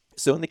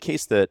 So in the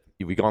case that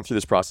we've gone through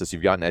this process,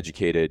 you've gotten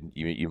educated,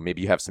 you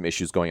maybe you have some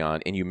issues going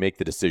on, and you make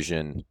the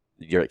decision,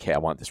 you're like, hey, I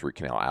want this root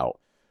canal out.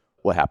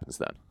 What happens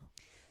then?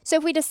 So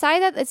if we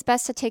decide that it's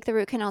best to take the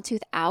root canal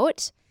tooth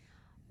out,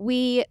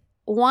 we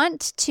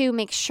want to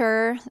make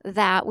sure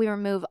that we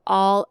remove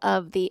all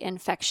of the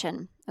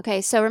infection.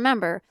 Okay, so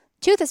remember,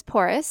 tooth is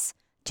porous,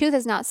 tooth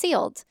is not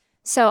sealed.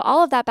 So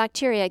all of that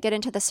bacteria get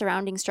into the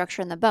surrounding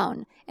structure in the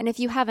bone. And if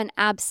you have an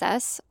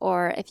abscess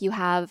or if you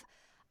have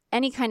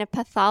any kind of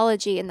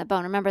pathology in the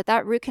bone, remember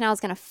that root canal is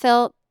going to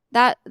fill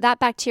that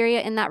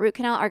bacteria in that root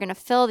canal are going to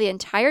fill the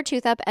entire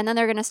tooth up, and then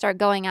they're going to start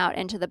going out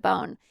into the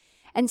bone.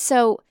 And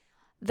so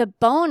the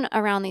bone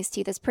around these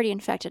teeth is pretty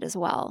infected as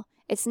well.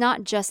 It's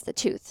not just the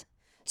tooth.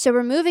 So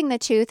removing the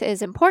tooth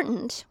is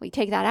important. We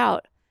take that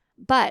out.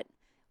 But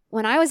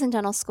when I was in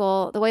dental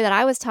school, the way that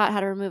I was taught how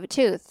to remove a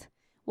tooth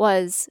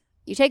was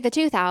you take the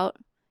tooth out,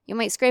 you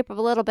might scrape a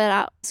little bit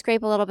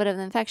of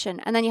the infection,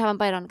 and then you have them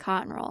bite on a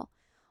cotton roll.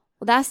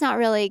 Well, that's not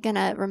really going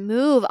to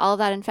remove all of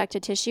that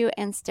infected tissue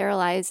and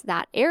sterilize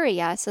that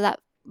area so that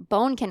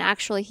bone can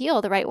actually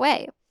heal the right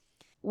way.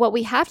 What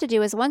we have to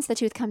do is once the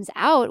tooth comes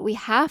out, we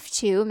have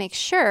to make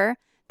sure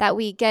that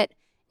we get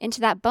into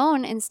that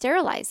bone and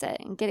sterilize it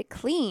and get it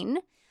clean.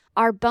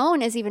 Our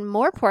bone is even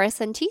more porous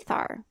than teeth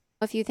are.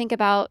 If you think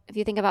about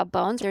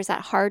bones, there's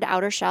that hard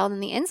outer shell, and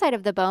then the inside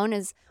of the bone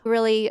is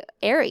really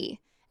airy.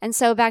 And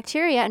so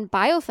bacteria and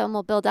biofilm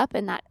will build up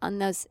on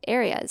those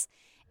areas.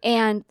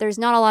 And there's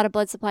not a lot of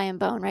blood supply in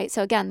bone, right?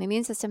 So again, the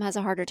immune system has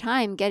a harder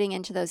time getting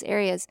into those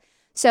areas.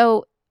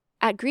 So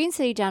at Green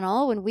City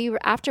Dental,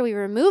 after we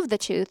remove the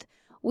tooth,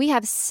 we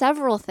have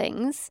several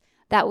things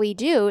that we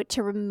do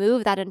to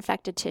remove that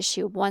infected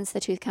tissue once the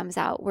tooth comes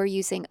out. We're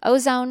using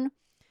ozone.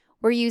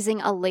 We're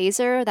using a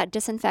laser that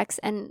disinfects,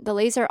 and the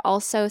laser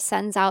also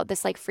sends out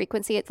this like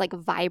frequency. It's like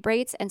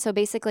vibrates. And so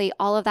basically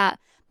all of that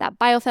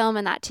biofilm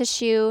and that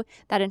tissue,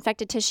 that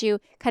infected tissue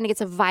kind of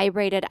gets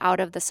vibrated out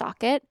of the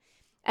socket.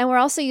 And we're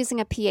also using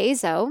a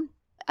piezo,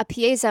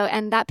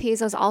 and that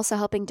piezo is also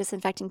helping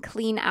disinfect and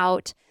clean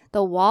out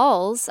the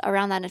walls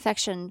around that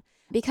infection.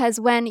 Because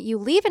when you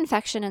leave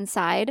infection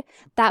inside,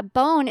 that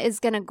bone is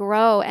going to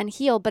grow and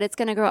heal, but it's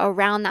going to grow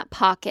around that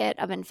pocket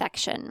of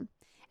infection.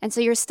 And so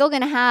you're still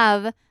going to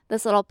have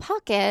this little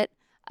pocket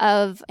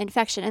of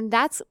infection. And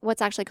that's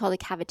what's actually called a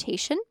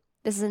cavitation.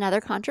 This is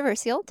another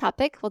controversial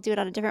topic. We'll do it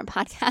on a different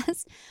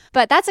podcast.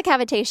 But that's a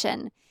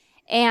cavitation.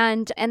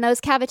 And those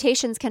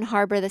cavitations can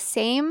harbor the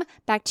same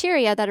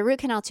bacteria that a root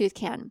canal tooth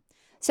can.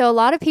 So a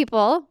lot of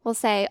people will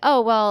say,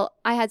 oh, well,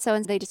 I had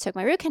so-and-so, they just took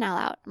my root canal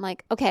out. I'm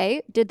like,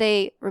 okay, did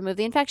they remove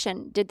the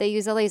infection? Did they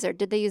use a laser?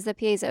 Did they use the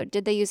piezo?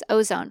 Did they use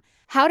ozone?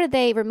 How did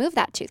they remove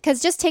that tooth?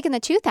 Because just taking the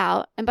tooth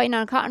out and biting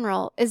on a cotton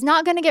roll is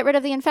not going to get rid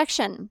of the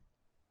infection.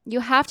 You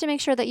have to make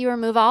sure that you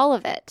remove all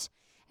of it.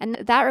 And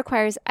that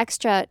requires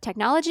extra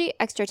technology,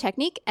 extra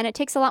technique, and it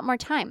takes a lot more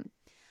time.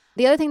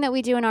 The other thing that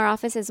we do in our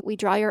office is we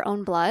draw your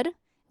own blood.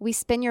 We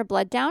spin your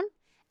blood down,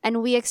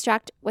 and we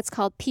extract what's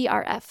called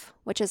PRF,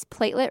 which is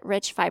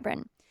platelet-rich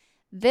fibrin.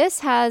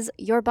 This has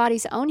your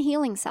body's own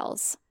healing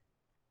cells,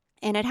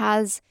 and it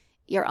has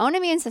your own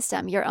immune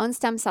system, your own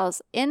stem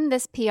cells in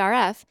this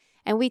PRF,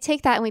 and we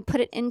take that and we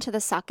put it into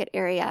the socket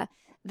area.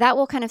 That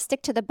will kind of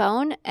stick to the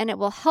bone, and it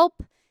will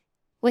help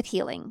with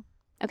healing,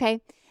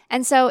 okay?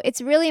 And so it's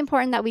really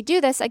important that we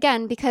do this,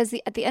 again, because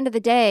at the end of the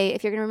day,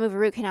 if you're going to remove a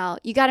root canal,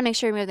 you got to make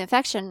sure you remove the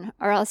infection,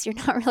 or else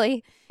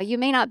you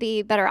may not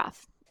be better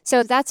off.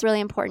 So that's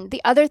really important.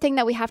 The other thing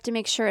that we have to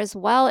make sure as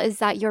well is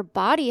that your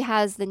body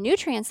has the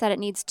nutrients that it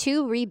needs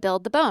to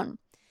rebuild the bone.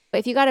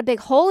 If you got a big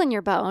hole in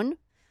your bone,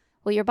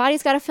 well, your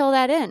body's got to fill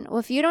that in. Well,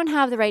 if you don't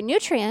have the right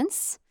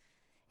nutrients,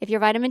 if your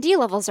vitamin D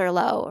levels are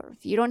low, or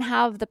if you don't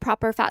have the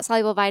proper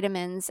fat-soluble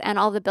vitamins and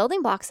all the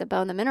building blocks of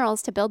bone, the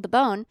minerals to build the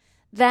bone,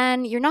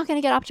 then you're not going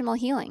to get optimal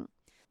healing.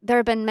 There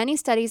have been many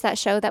studies that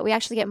show that we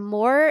actually get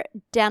more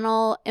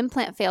dental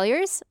implant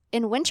failures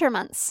in winter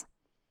months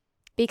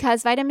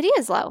because vitamin D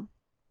is low.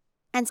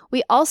 And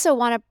we also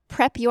want to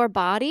prep your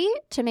body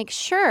to make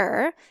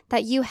sure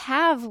that you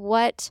have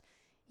what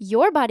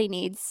your body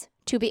needs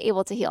to be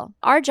able to heal.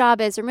 Our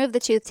job is remove the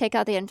tooth, take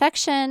out the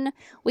infection.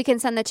 We can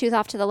send the tooth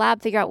off to the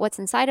lab, figure out what's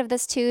inside of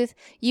this tooth.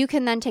 You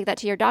can then take that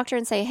to your doctor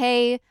and say,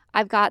 hey,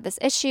 I've got this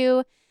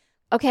issue.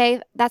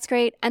 Okay, that's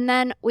great. And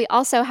then we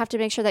also have to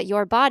make sure that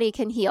your body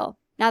can heal.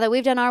 Now that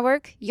we've done our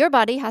work, your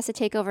body has to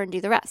take over and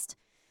do the rest.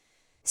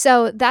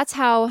 So that's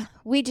how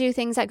we do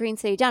things at Green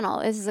City Dental.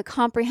 This is a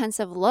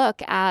comprehensive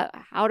look at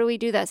how do we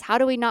do this? How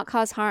do we not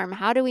cause harm?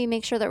 How do we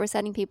make sure that we're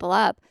setting people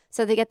up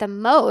so they get the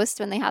most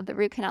when they have the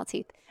root canal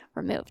teeth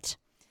removed?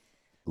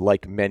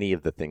 Like many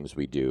of the things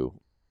we do,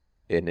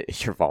 and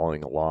if you're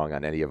following along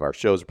on any of our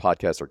shows or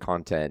podcasts or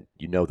content,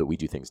 you know that we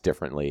do things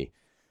differently.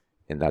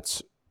 And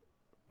that's,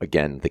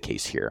 again, the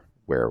case here,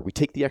 where we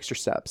take the extra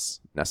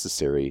steps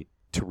necessary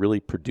to really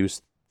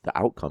produce the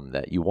outcome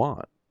that you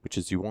want, which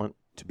is you want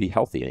to be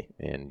healthy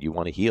and you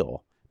want to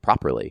heal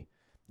properly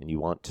and you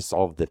want to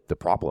solve the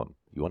problem.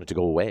 You want it to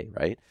go away,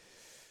 right?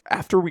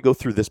 After we go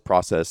through this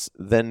process,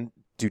 then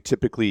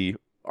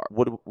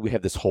we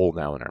have this hole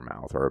now in our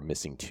mouth or a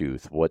missing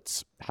tooth.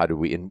 That's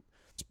probably its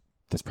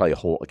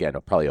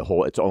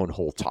own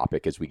whole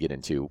topic as we get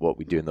into what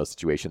we do in those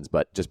situations.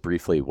 But just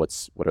briefly,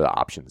 what are the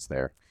options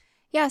there?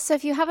 Yeah, so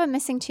if you have a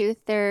missing tooth,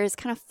 there's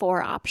kind of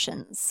 4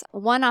 options.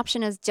 One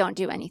option is don't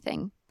do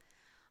anything.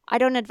 I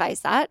don't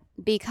advise that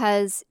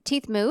because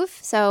teeth move.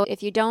 So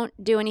if you don't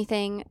do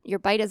anything, your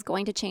bite is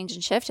going to change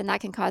and shift, and that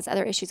can cause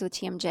other issues with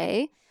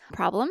TMJ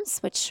problems,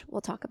 which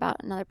we'll talk about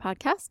in another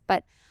podcast.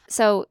 But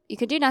so you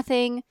could do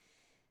nothing.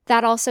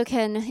 That also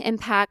can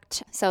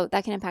impact, so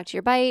that can impact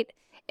your bite.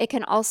 It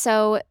can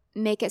also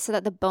make it so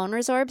that the bone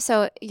resorbs.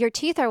 So your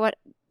teeth are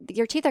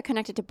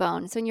connected to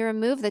bone. So when you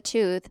remove the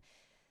tooth,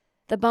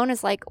 the bone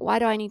is like, why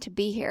do I need to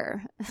be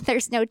here?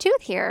 There's no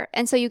tooth here.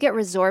 And so you get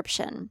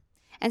resorption.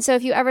 And so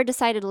if you ever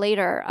decided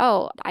later,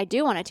 oh, I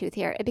do want a tooth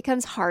here, it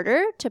becomes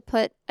harder to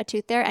put a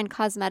tooth there. And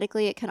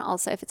cosmetically, it can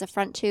also, if it's a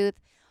front tooth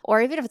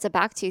or even if it's a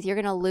back tooth, you're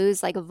going to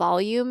lose like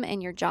volume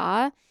in your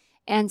jaw.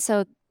 And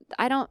so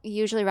I don't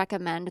usually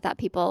recommend that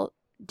people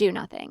do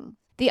nothing.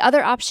 The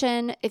other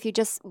option, if you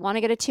just want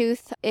to get a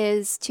tooth,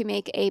 is to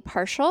make a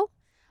partial.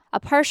 A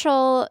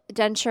partial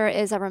denture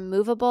is a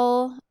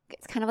removable,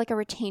 it's kind of like a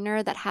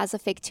retainer that has a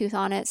fake tooth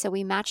on it. So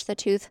we match the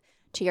tooth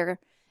to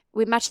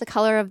we match the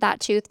color of that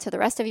tooth to the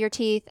rest of your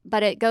teeth,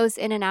 but it goes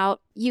in and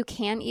out. You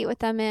can eat with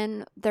them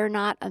in. They're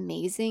not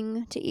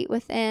amazing to eat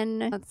within.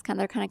 They're kind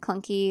of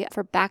clunky.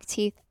 For back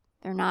teeth,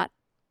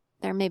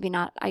 they're maybe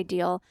not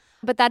ideal,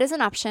 but that is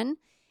an option.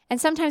 And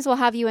sometimes we'll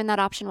have you in that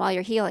option while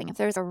you're healing. If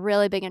there's a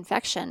really big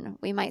infection,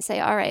 we might say,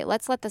 all right,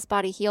 let's let this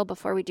body heal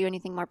before we do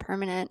anything more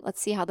permanent.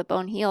 Let's see how the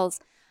bone heals.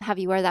 Have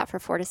you wear that for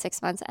 4 to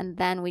 6 months, and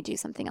then we do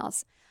something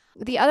else.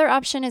 The other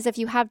option is if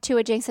you have 2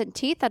 adjacent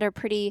teeth that are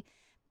pretty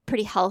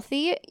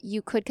healthy,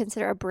 you could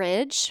consider a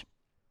bridge.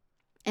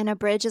 And a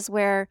bridge is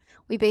where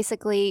we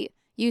basically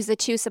use the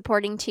 2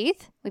 supporting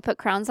teeth. We put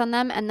crowns on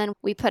them, and then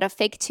we put a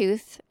fake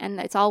tooth,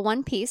 and it's all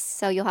one piece.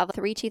 So you'll have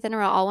 3 teeth in a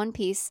row, all one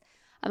piece.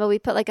 But we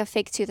put like a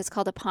fake tooth, it's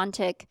called a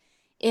pontic,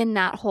 in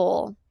that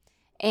hole.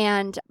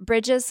 And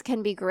bridges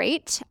can be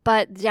great,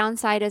 but the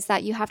downside is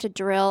that you have to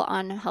drill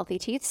on healthy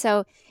teeth.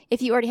 So if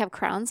you already have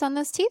crowns on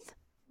those teeth,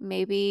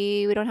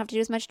 maybe we don't have to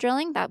do as much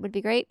drilling. That would be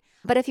great.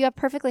 But if you have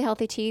perfectly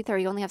healthy teeth or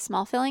you only have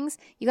small fillings,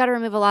 you got to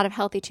remove a lot of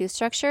healthy tooth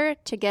structure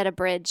to get a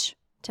bridge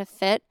to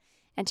fit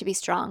and to be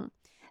strong.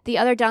 The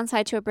other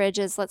downside to a bridge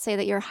is, let's say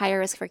that you're higher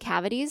risk for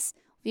cavities.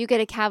 If you get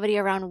a cavity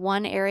around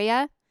one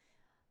area,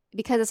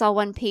 because it's all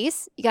one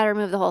piece, you got to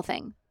remove the whole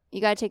thing. You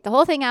got to take the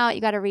whole thing out.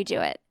 You got to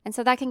redo it. And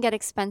so that can get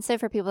expensive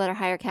for people that are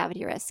higher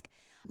cavity risk.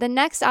 The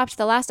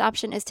last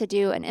option is to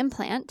do an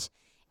implant.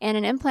 And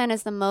an implant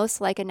is the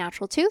most like a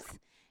natural tooth.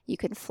 You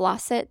can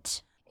floss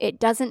it. It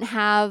doesn't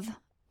have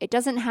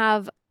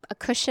a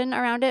cushion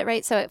around it,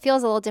 right? So it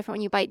feels a little different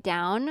when you bite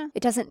down.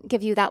 It doesn't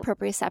give you that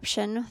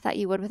proprioception that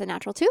you would with a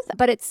natural tooth.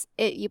 But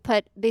you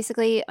put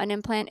basically an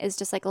implant is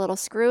just like a little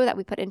screw that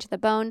we put into the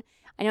bone.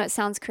 I know it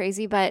sounds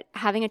crazy, but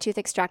having a tooth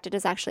extracted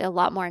is actually a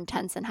lot more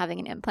intense than having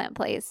an implant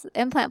placed.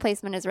 Implant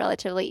placement is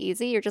relatively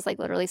easy. You're just like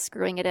literally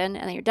screwing it in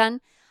and then you're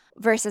done,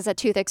 versus a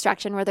tooth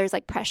extraction where there's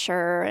like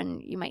pressure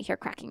and you might hear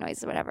cracking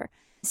noise or whatever.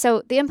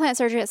 So the implant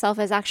surgery itself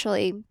is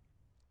actually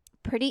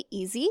pretty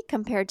easy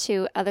compared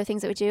to other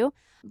things that we do.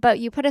 But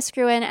you put a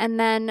screw in and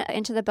then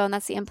into the bone,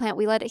 that's the implant.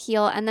 We let it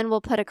heal, and then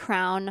we'll put a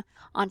crown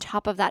on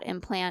top of that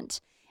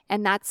implant,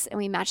 and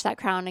we match that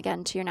crown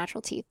again to your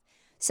natural teeth.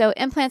 So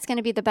implant's going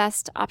to be the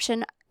best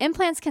option.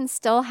 Implants can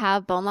still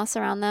have bone loss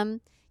around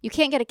them. You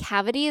can't get a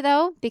cavity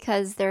though,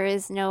 because there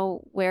is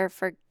nowhere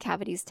for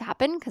cavities to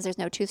happen because there's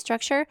no tooth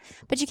structure,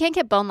 but you can't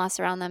get bone loss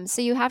around them.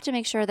 So you have to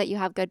make sure that you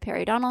have good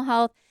periodontal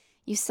health.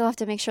 You still have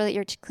to make sure that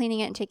you're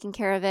cleaning it and taking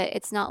care of it.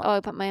 It's not, oh, I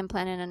put my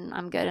implant in and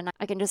I'm good and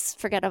I can just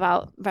forget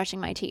about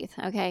brushing my teeth,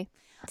 okay?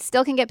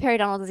 Still can get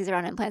periodontal disease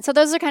around implants. So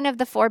those are kind of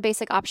the 4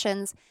 basic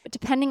options.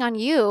 Depending on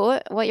you,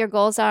 what your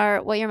goals are,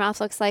 what your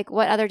mouth looks like,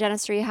 what other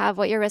dentistry you have,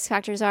 what your risk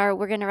factors are,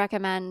 we're going to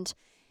recommend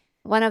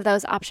one of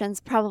those options,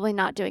 probably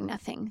not doing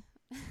nothing.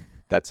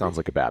 That sounds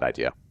like a bad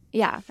idea.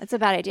 Yeah, it's a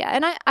bad idea.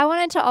 And I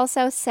wanted to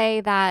also say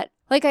that,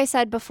 like I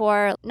said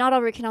before, not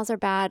all root canals are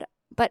bad,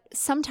 but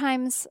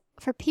sometimes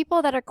for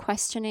people that are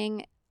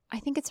questioning, I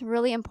think it's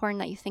really important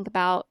that you think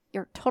about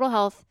your total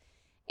health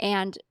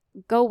and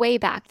go way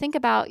back. Think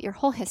about your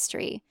whole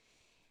history.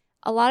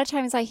 A lot of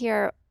times I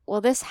hear, well,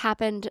 this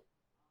happened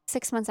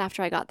 6 months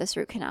after I got this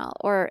root canal,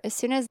 or as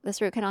soon as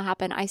this root canal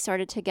happened, I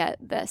started to get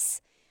this.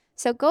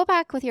 So go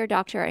back with your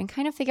doctor and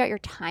kind of figure out your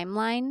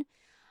timeline.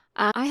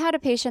 I had a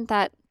patient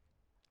that,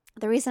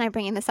 the reason I'm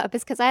bringing this up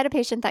is because I had a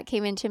patient that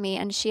came into me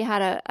and she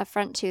had a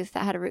front tooth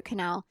that had a root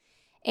canal.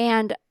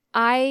 And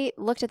I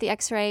looked at the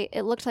x-ray.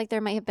 It looked like there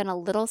might have been a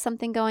little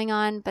something going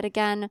on, but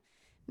again,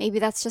 maybe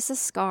that's just a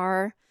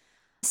scar.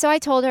 So I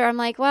told her, I'm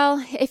like,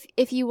 well,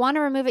 if you want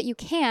to remove it, you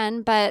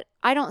can, but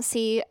I don't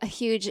see a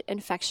huge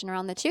infection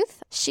around the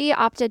tooth. She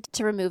opted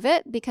to remove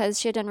it because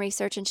she had done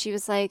research and she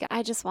was like,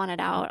 I just want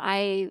it out.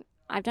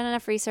 I've done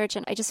enough research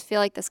and I just feel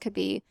like this could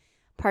be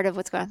part of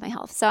what's going on with my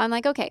health. So I'm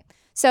like, okay.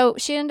 So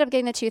she ended up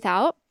getting the tooth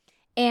out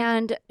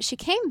and she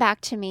came back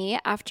to me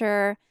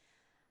after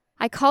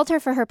I called her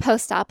for her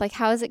post-op, like,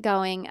 how is it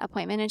going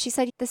appointment? And she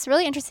said, this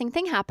really interesting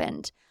thing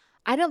happened.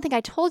 I don't think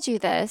I told you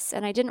this,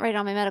 and I didn't write it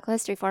on my medical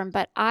history form,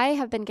 but I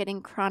have been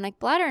getting chronic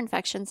bladder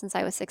infections since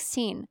I was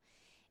 16.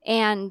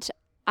 And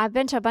I've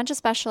been to a bunch of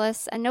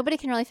specialists and nobody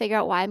can really figure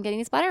out why I'm getting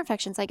these bladder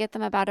infections. I get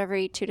them about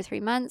every 2 to 3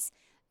 months.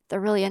 They're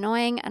really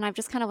annoying, and I've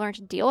just kind of learned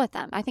to deal with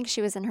them. I think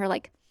she was in her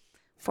like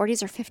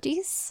 40s or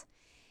 50s.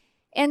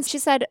 And she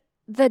said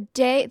the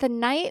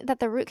night that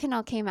the root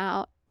canal came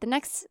out,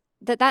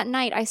 that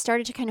night I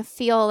started to kind of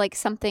feel like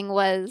something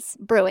was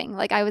brewing,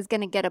 like I was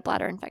going to get a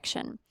bladder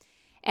infection.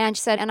 And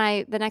she said,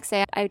 the next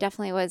day I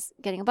definitely was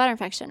getting a bladder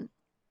infection.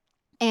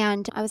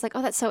 And I was like,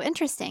 oh, that's so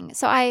interesting.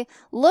 So I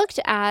looked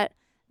at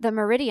the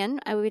meridian.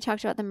 We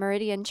talked about the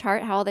meridian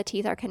chart, how all the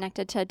teeth are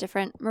connected to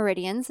different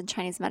meridians in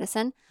Chinese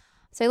medicine.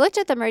 So I looked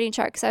at the meridian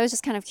chart because I was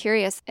just kind of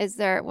curious,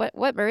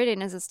 what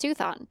meridian is this tooth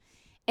on?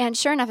 And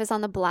sure enough, it's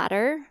on the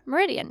bladder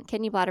meridian,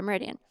 kidney bladder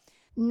meridian.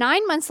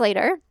 9 months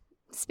later,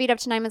 speed up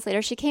to 9 months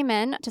later, she came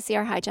in to see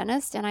our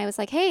hygienist, and I was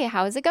like, hey,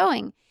 how is it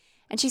going?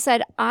 And she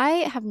said, I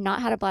have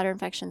not had a bladder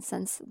infection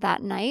since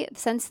that night,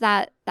 since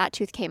that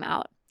tooth came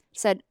out. She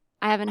said,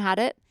 I haven't had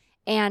it,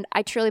 and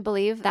I truly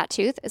believe that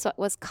tooth is what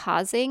was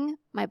causing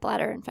my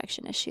bladder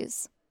infection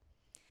issues.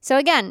 So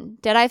again,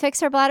 did I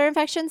fix her bladder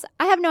infections?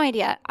 I have no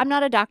idea. I'm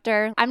not a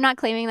doctor. I'm not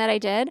claiming that I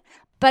did,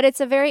 but it's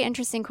a very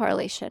interesting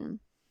correlation.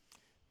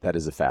 That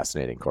is a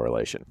fascinating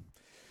correlation.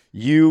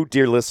 You,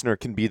 dear listener,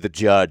 can be the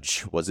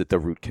judge. Was it the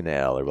root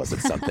canal or was it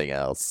something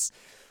else?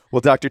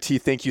 Well, Dr. T,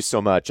 thank you so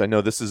much. I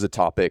know this is a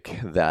topic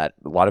that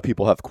a lot of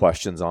people have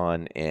questions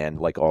on, and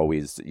like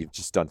always, you've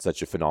just done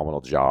such a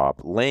phenomenal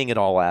job laying it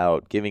all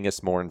out, giving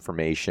us more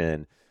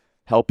information,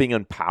 helping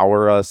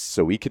empower us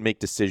so we can make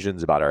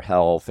decisions about our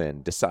health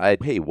and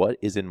decide, hey, what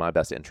is in my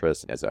best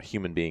interest as a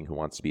human being who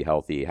wants to be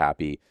healthy,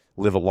 happy,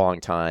 live a long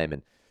time,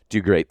 and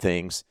do great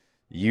things.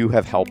 You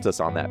have helped us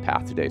on that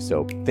path today.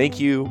 So thank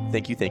you.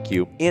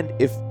 And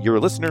if you're a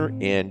listener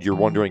and you're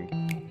wondering,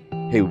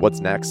 hey, what's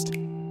next?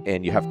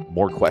 And you have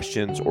more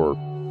questions, or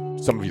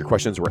some of your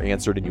questions were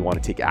answered and you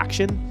want to take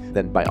action,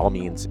 then by all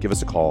means, give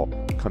us a call,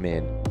 come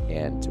in,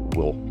 and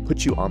we'll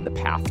put you on the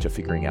path to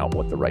figuring out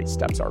what the right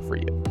steps are for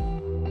you.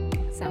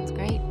 Sounds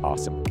great.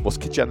 Awesome. We'll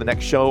catch you on the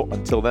next show.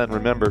 Until then,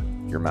 remember,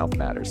 your mouth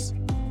matters.